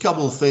that there's a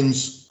couple of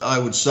things I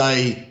would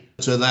say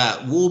to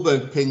that.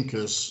 Warburg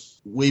Pincus,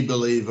 we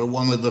believe, are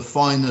one of the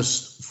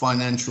finest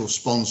financial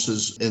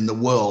sponsors in the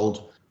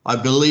world. I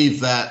believe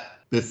that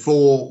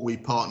before we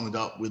partnered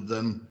up with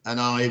them. And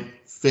I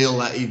feel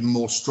that even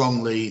more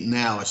strongly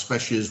now,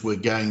 especially as we're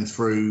going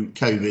through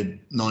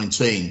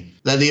COVID-19.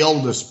 They're the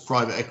oldest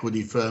private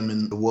equity firm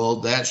in the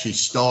world. They actually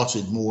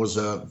started more as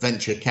a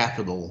venture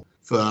capital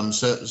firm.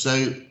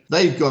 So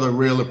they've got a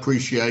real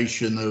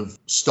appreciation of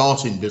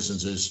starting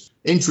businesses.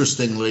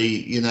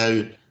 Interestingly,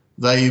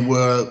 they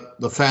were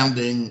the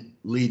founding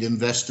lead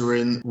investor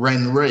in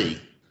RenRe,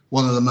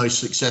 one of the most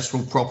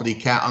successful property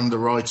cat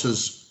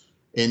underwriters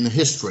in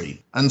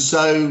history. And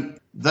so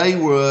they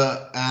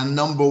were our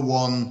number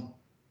one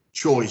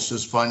choice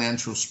as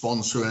financial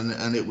sponsor,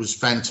 and it was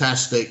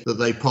fantastic that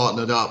they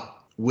partnered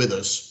up with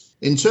us.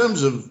 In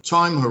terms of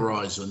time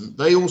horizon,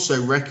 they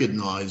also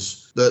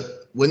recognize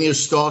that when you're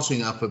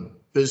starting up a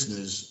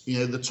business,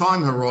 the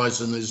time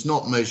horizon is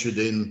not measured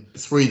in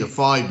 3 to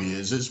 5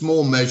 years. It's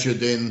more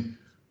measured in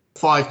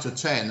 5 to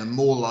 10 and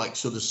more like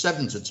sort of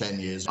 7 to 10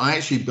 years. I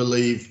actually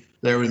believe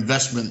their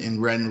investment in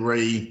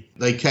RenRe,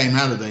 they came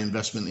out of their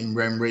investment in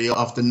RenRe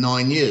after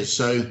 9 years.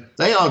 So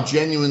they are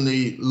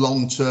genuinely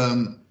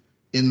long-term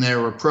in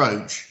their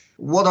approach.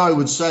 What I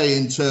would say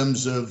in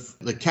terms of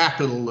the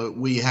capital that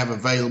we have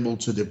available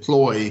to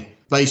deploy,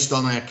 based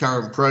on our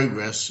current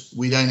progress,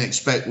 we don't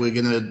expect we're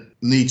going to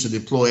need to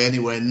deploy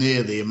anywhere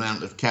near the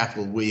amount of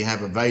capital we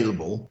have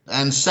available.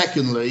 And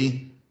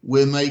secondly,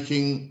 we're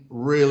making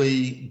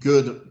really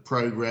good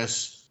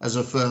progress as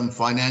a firm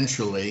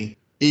financially,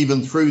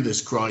 even through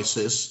this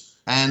crisis.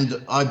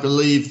 And I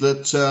believe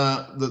that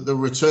the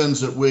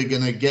returns that we're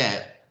going to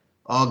get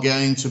are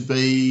going to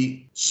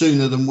be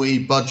sooner than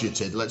we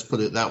budgeted. Let's put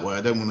it that way.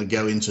 I don't want to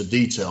go into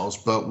details,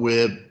 but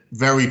we're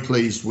very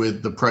pleased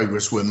with the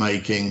progress we're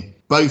making,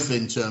 both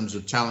in terms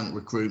of talent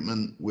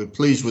recruitment. We're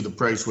pleased with the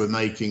progress we're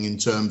making in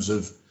terms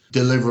of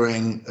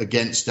delivering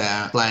against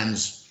our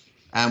plans.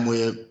 And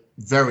we're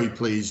very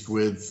pleased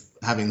with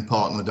having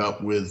partnered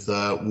up with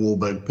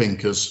Warburg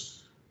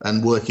Pincus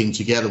and working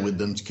together with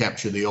them to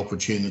capture the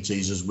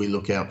opportunities as we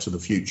look out to the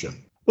future.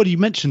 Well, you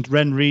mentioned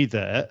RenRe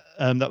there.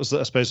 That was,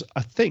 I suppose,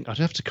 I think, I'd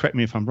have to correct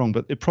me if I'm wrong,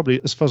 but it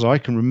probably, as far as I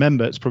can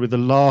remember, it's probably the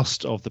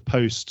last of the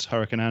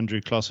post-Hurricane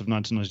Andrew class of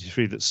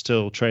 1993 that's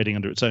still trading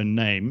under its own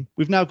name.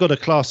 We've now got a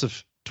class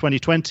of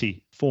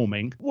 2020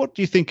 forming. What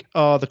do you think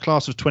are the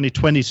class of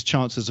 2020's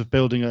chances of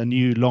building a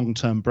new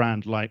long-term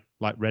brand like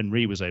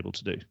RenRe was able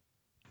to do?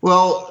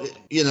 Well,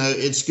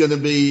 it's going to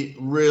be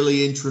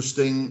really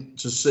interesting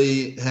to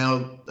see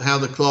how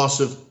the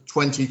class of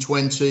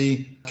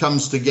 2020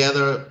 comes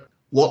together,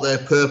 what their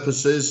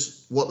purpose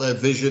is, what their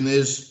vision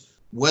is,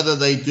 whether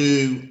they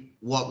do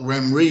what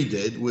RenRe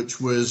did,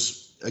 which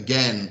was,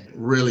 again,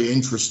 really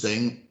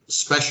interesting,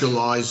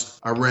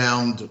 specialized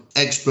around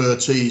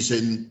expertise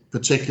in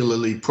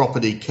particularly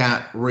property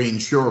cat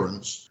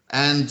reinsurance,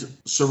 and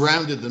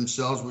surrounded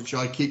themselves, which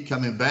I keep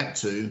coming back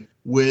to,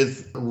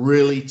 with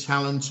really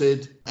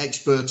talented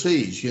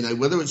expertise.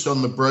 Whether it's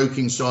on the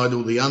broking side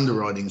or the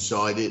underwriting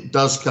side, it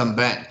does come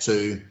back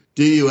to,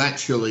 do you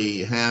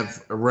actually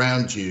have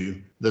around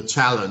you the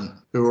talent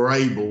who are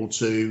able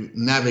to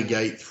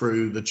navigate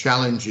through the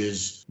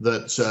challenges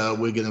that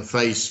we're going to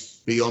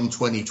face beyond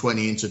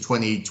 2020 into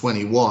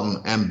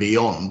 2021 and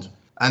beyond,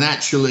 and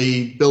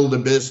actually build a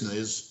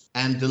business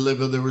and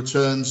deliver the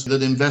returns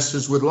that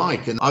investors would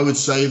like? And I would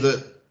say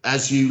that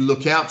as you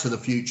look out to the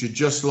future,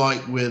 just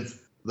like with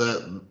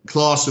the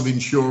class of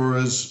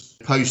insurers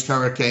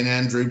post-Hurricane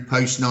Andrew,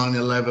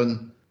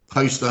 post-9/11,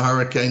 post the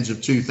hurricanes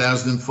of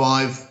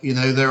 2005,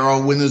 there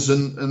are winners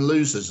and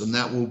losers, and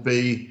that will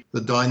be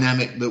the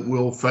dynamic that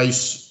we'll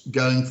face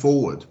going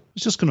forward. I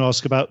was just going to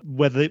ask about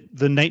whether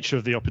the nature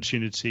of the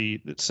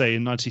opportunity, let's say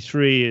in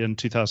 93 and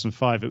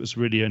 2005, it was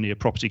really only a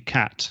property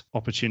cat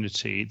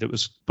opportunity that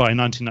was, by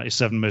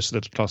 1997, most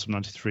of the class of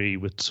 93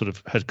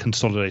 had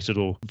consolidated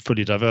or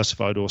fully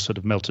diversified or sort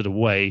of melted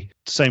away.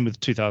 Same with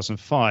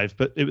 2005,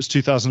 but it was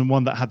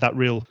 2001 that had that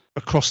real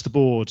across the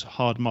board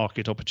hard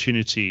market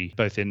opportunity,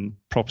 both in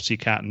property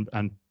cat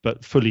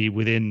but fully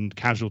within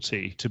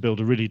casualty, to build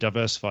a really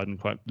diversified and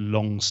quite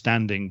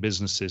long-standing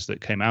businesses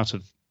that came out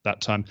of that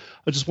time.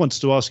 I just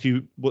wanted to ask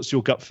you, what's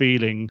your gut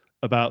feeling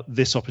about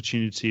this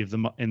opportunity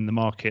in the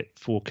market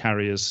for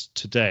carriers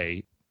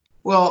today?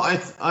 Well,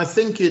 I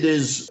think it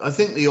is. I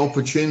think the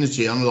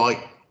opportunity,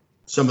 unlike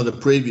some of the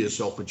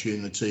previous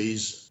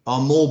opportunities, are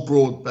more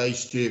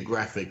broad-based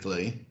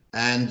geographically,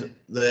 and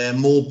they're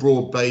more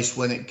broad-based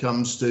when it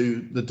comes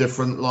to the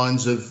different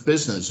lines of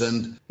business.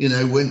 And,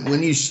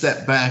 when you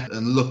step back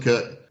and look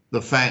at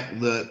the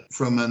fact that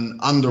from an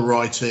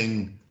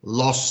underwriting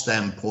loss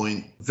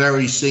standpoint,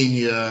 very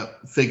senior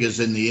figures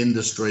in the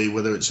industry,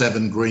 whether it's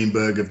Evan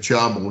Greenberg of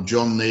Chubb or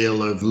John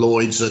Neal of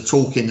Lloyd's, are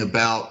talking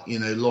about,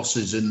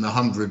 losses in the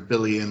 100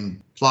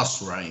 billion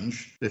plus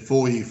range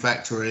before you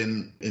factor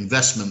in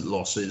investment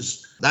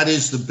losses. That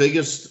is the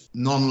biggest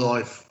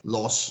non-life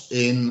loss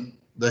in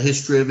the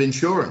history of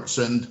insurance.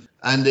 And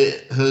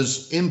it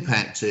has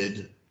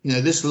impacted,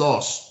 this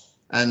loss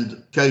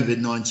And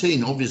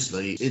COVID-19,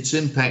 obviously, it's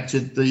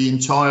impacted the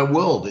entire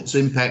world. It's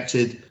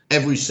impacted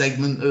every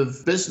segment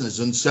of business.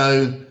 And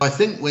so I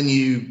think when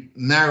you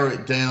narrow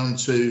it down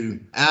to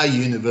our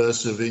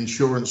universe of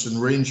insurance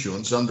and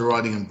reinsurance,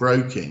 underwriting and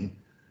broking,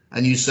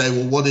 and you say,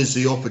 well, what is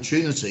the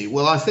opportunity?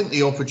 Well, I think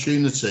the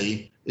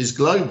opportunity is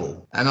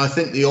global. And I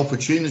think the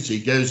opportunity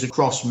goes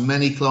across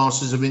many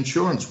classes of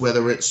insurance,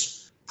 whether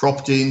it's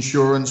property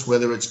insurance,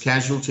 whether it's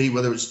casualty,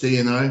 whether it's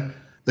D&O.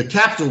 The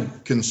capital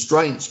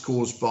constraints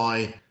caused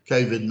by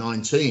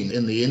COVID-19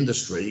 in the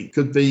industry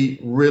could be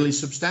really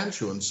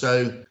substantial. And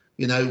so,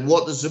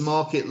 what does the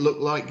market look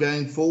like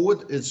going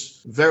forward?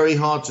 It's very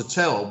hard to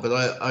tell.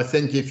 But I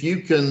think if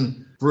you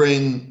can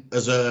bring,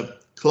 as a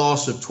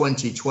class of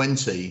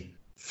 2020,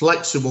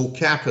 flexible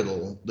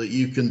capital that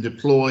you can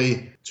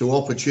deploy to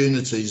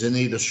opportunities in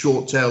either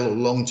short tail or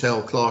long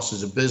tail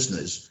classes of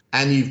business,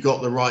 and you've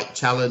got the right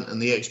talent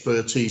and the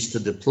expertise to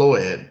deploy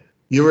it,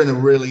 you're in a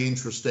really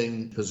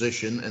interesting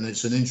position, and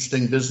it's an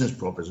interesting business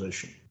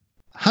proposition.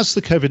 Has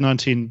the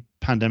COVID-19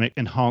 pandemic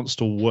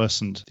enhanced or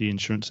worsened the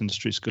insurance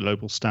industry's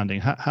global standing?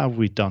 How have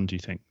we done, do you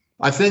think?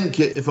 I think,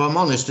 if I'm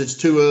honest, it's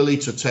too early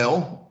to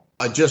tell.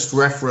 I just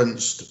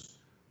referenced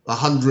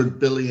 $100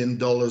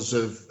 billion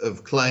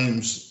of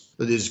claims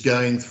that is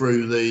going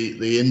through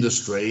the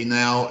industry.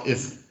 Now,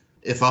 if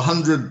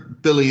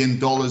 $100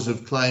 billion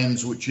of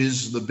claims, which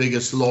is the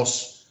biggest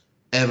loss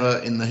ever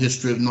in the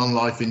history of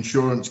non-life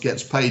insurance,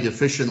 gets paid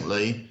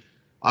efficiently,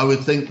 I would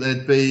think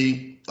there'd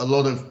be a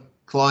lot of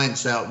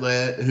clients out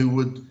there who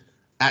would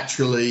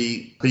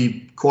actually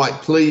be quite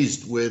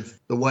pleased with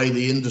the way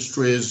the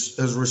industry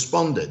has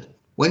responded.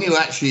 When you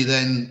actually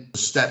then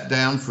step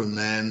down from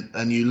there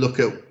and you look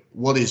at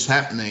what is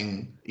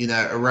happening,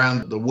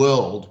 around the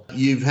world,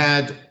 you've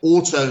had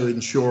auto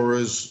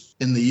insurers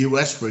in the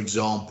US, for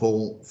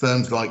example,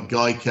 firms like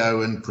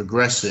Geico and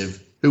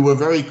Progressive, who were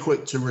very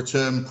quick to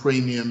return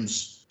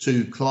premiums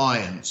to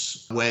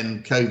clients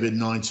when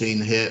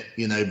COVID-19 hit,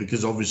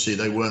 because obviously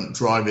they weren't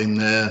driving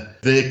their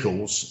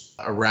vehicles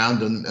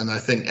around. And I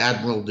think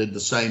Admiral did the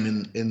same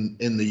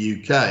in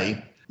the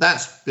UK.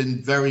 That's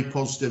been very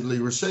positively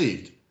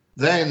received.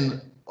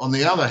 Then, on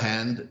the other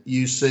hand,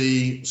 you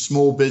see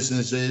small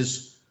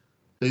businesses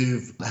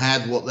who've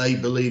had what they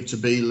believe to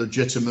be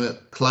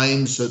legitimate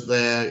claims that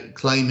they're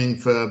claiming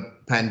for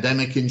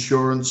pandemic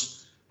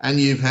insurance. And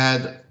you've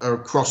had a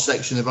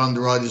cross-section of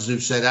underwriters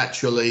who've said,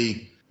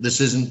 actually, this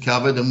isn't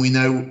covered. And we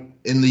know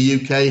in the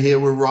UK here,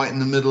 we're right in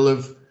the middle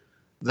of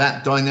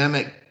that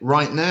dynamic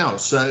right now.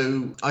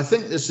 So I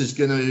think this is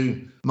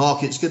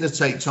market's going to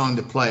take time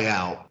to play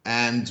out.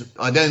 And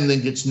I don't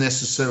think it's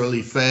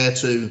necessarily fair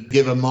to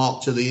give a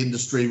mark to the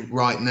industry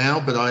right now.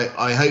 But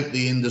I hope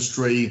the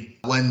industry,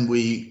 when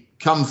we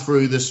come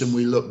through this and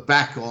we look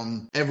back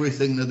on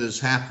everything that has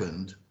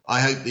happened,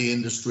 I hope the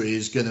industry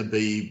is going to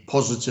be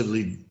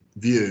positively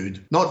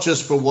viewed, not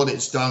just for what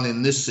it's done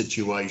in this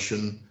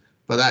situation,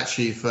 but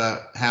actually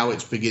for how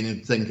it's beginning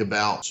to think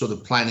about sort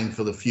of planning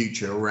for the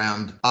future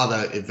around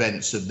other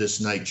events of this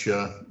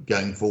nature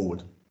going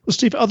forward. Well,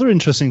 Steve, other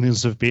interesting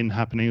things have been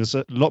happening. There's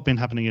a lot been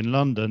happening in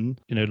London,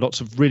 lots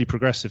of really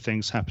progressive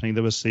things happening.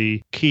 There was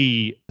the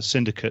key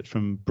syndicate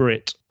from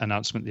Brit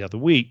announcement the other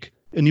week.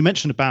 And you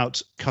mentioned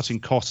about cutting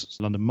costs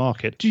in the London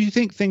market. Do you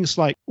think things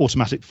like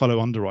automatic follow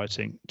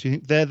underwriting, do you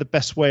think they're the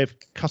best way of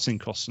cutting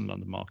costs in the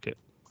London market?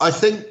 I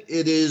think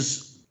it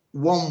is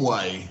one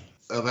way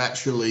of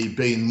actually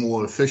being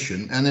more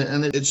efficient. And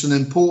it's an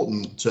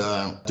important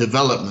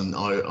development,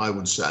 I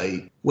would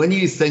say. When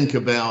you think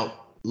about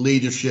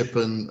leadership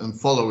and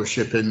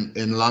followership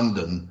in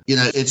London,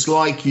 it's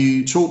like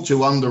you talk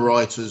to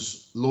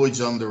underwriters, Lloyd's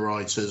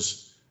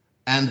underwriters,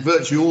 and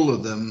virtually all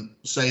of them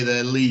say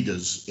they're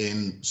leaders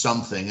in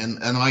something. And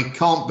I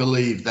can't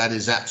believe that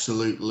is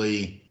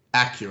absolutely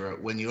accurate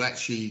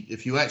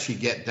if you actually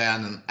get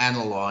down and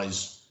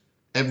analyze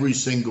every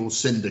single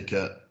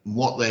syndicate,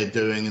 what they're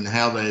doing and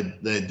how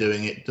they're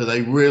doing it. Do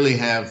they really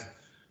have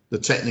the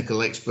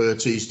technical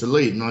expertise to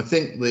lead? And I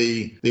think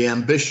the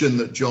ambition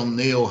that John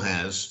Neal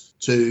has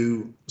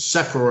to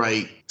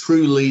separate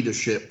true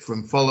leadership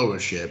from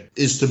followership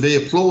is to be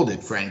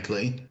applauded,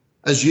 frankly.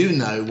 As you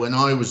know, when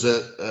I was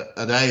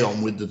at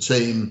Aon with the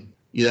team,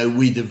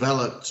 we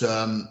developed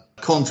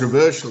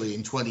controversially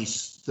in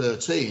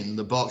 2013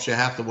 the Berkshire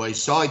Hathaway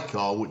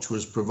sidecar, which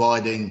was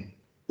providing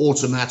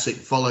automatic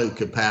follow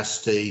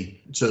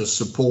capacity to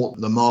support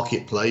the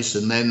marketplace.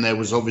 And then there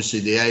was obviously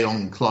the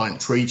Aon client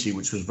treaty,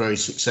 which was very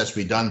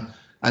successfully done.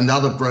 And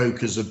other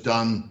brokers have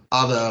done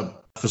other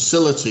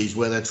facilities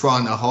where they're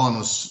trying to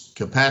harness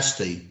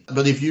capacity.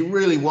 But if you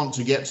really want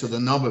to get to the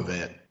nub of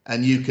it,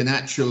 and you can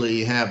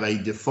actually have a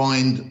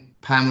defined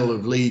panel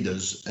of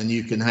leaders and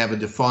you can have a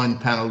defined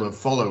panel of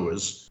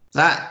followers,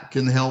 that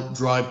can help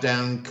drive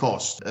down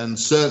cost. And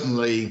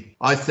certainly,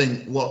 I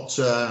think what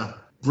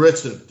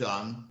Brit have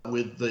done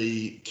with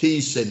the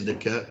key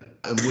syndicate,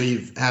 and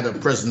we've had a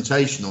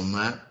presentation on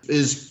that,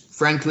 is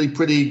frankly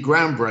pretty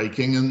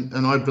groundbreaking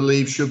and I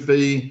believe should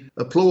be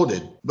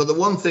applauded. But the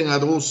one thing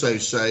I'd also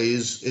say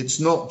is it's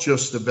not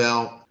just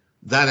about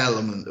that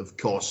element of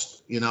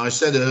cost. I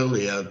said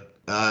earlier,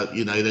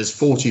 there's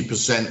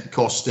 40%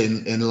 cost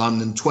in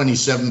London,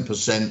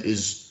 27%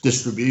 is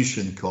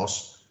distribution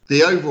cost.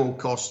 The overall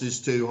cost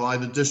is too high,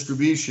 the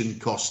distribution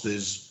cost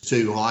is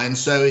too high. And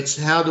so it's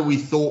how do we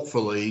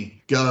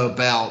thoughtfully go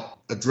about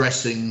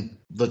addressing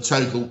the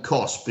total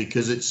cost,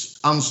 because it's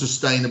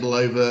unsustainable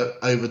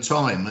over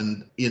time.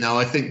 And,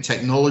 I think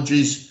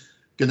technology's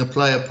going to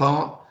play a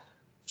part.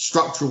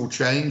 Structural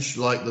change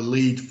like the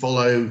lead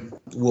follow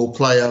will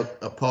play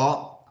a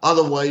part.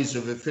 Other ways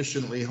of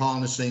efficiently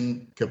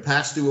harnessing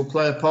capacity will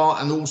play a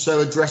part, and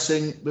also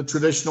addressing the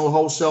traditional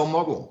wholesale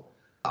model.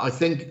 I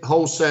think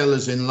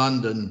wholesalers in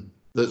London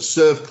that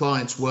serve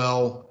clients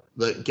well,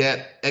 that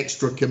get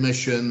extra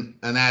commission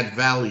and add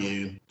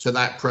value to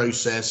that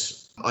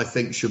process, I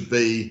think should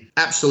be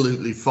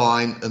absolutely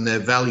fine, and their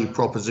value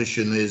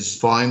proposition is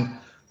fine.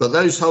 But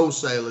those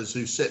wholesalers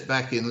who sit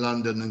back in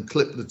London and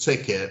clip the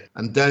ticket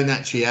and don't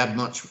actually add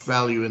much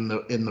value in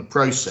the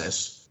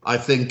process, I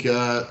think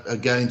are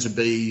going to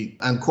be,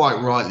 and quite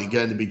rightly,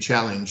 going to be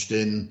challenged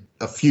in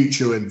a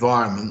future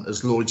environment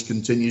as Lloyd's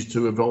continues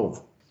to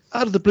evolve.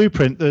 Out of the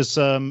blueprint, there's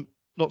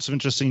lots of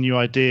interesting new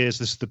ideas.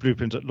 This is the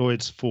blueprint at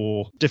Lloyd's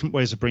for different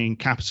ways of bringing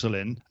capital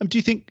in. Do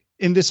you think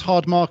in this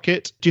hard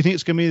market, do you think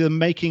it's going to be the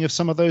making of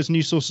some of those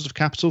new sources of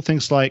capital,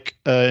 things like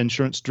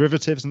insurance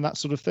derivatives and that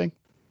sort of thing?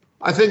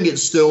 I think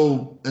it's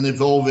still an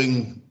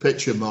evolving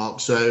picture, Mark.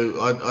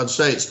 So I'd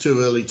say it's too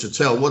early to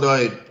tell. What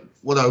I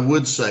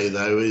would say,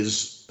 though,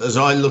 is as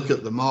I look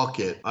at the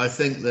market, I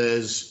think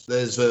there's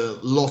a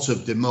lot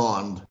of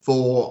demand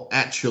for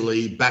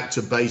actually back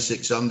to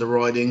basics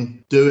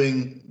underwriting,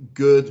 doing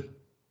good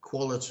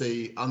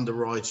quality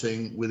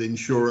underwriting with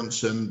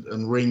insurance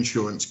and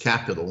reinsurance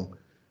capital.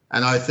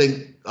 And I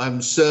think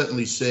I'm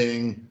certainly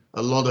seeing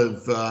a lot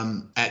of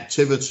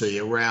activity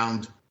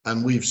around,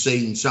 and we've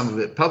seen some of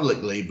it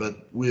publicly,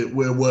 but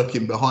we're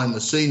working behind the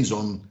scenes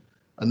on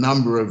a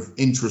number of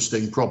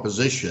interesting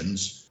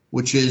propositions,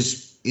 which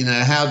is,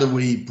 how do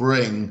we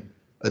bring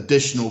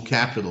additional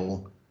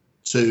capital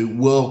to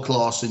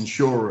world-class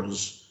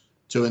insurers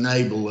to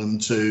enable them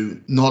to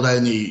not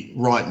only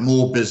write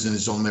more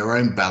business on their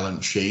own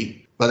balance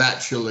sheet, but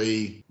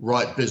actually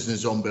write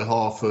business on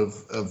behalf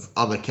of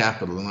other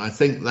capital. And I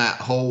think that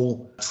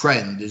whole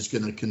trend is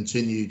going to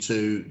continue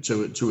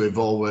to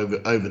evolve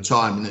over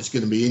time. And it's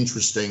going to be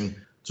interesting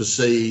to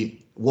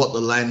see what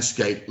the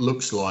landscape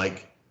looks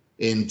like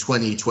in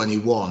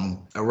 2021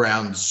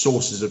 around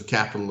sources of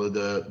capital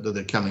that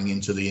are coming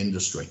into the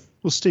industry.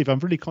 Well, Steve, I'm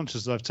really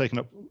conscious that I've taken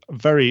up a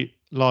very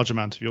large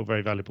amount of your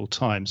very valuable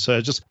time.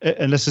 So just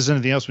unless there's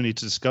anything else we need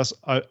to discuss,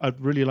 I'd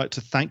really like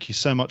to thank you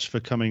so much for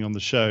coming on the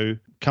show.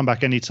 Come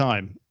back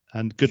anytime,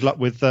 and good luck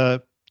with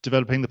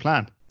developing the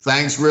plan.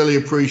 Thanks, really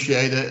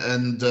appreciate it,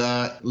 and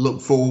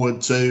look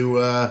forward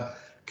to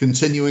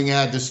continuing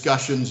our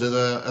discussions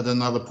at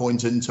another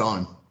point in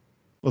time.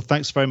 Well,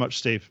 thanks very much,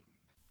 Steve.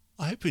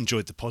 I hope you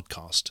enjoyed the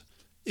podcast.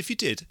 If you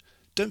did,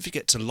 don't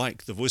forget to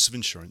like The Voice of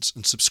Insurance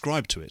and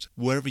subscribe to it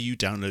wherever you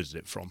downloaded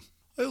it from.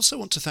 I also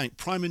want to thank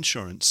Prime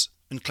Insurance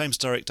and Claims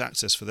Direct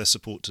Access for their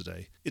support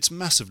today. It's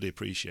massively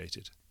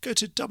appreciated. Go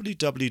to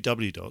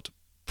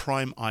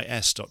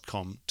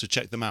www.primeis.com to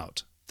check them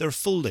out. There are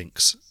full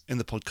links in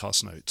the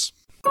podcast notes.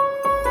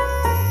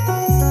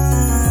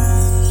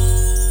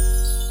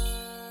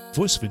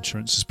 Voice of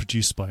Insurance is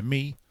produced by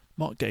me,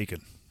 Mark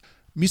Gagan.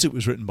 Music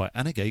was written by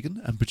Anna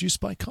Gagan and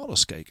produced by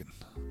Carlos Gagan.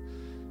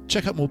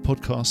 Check out more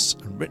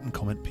podcasts and written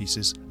comment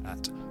pieces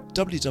at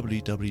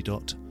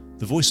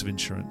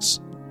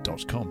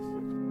www.thevoiceofinsurance.com.